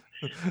things.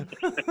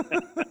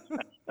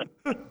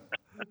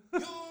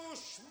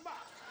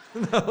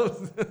 No,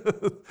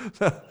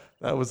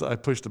 that was, I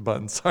pushed a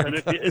button.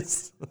 Sorry,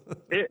 guys.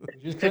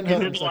 If you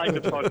didn't like the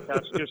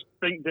podcast, just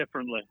think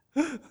differently.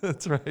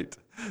 That's right.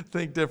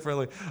 Think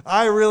differently.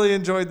 I really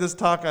enjoyed this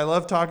talk. I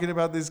love talking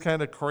about these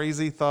kind of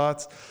crazy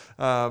thoughts.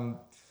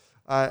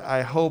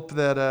 I hope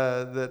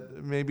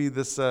that maybe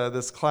this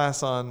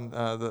class on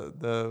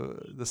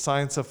the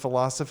science of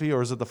philosophy,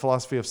 or is it the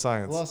philosophy of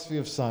science? Philosophy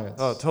of science.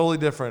 Oh, totally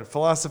different.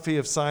 Philosophy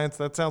of science.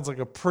 That sounds like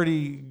a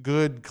pretty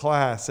good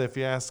class, if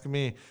you ask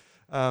me.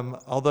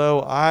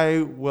 Although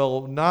I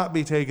will not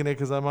be taking it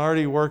because I'm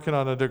already working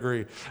on a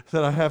degree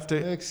that I have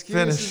to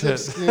finish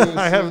it.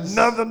 I have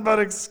nothing but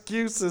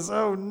excuses.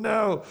 Oh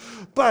no!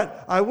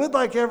 But I would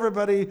like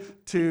everybody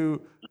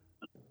to.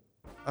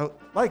 I'd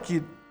like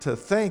you to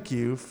thank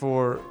you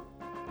for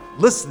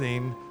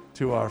listening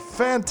to our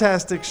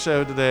fantastic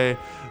show today.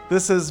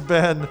 This has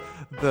been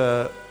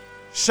the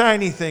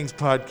Shiny Things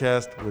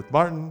podcast with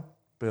Martin,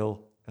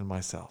 Bill, and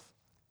myself.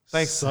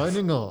 Thanks.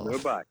 Signing off.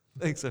 Goodbye.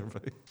 Thanks,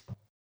 everybody.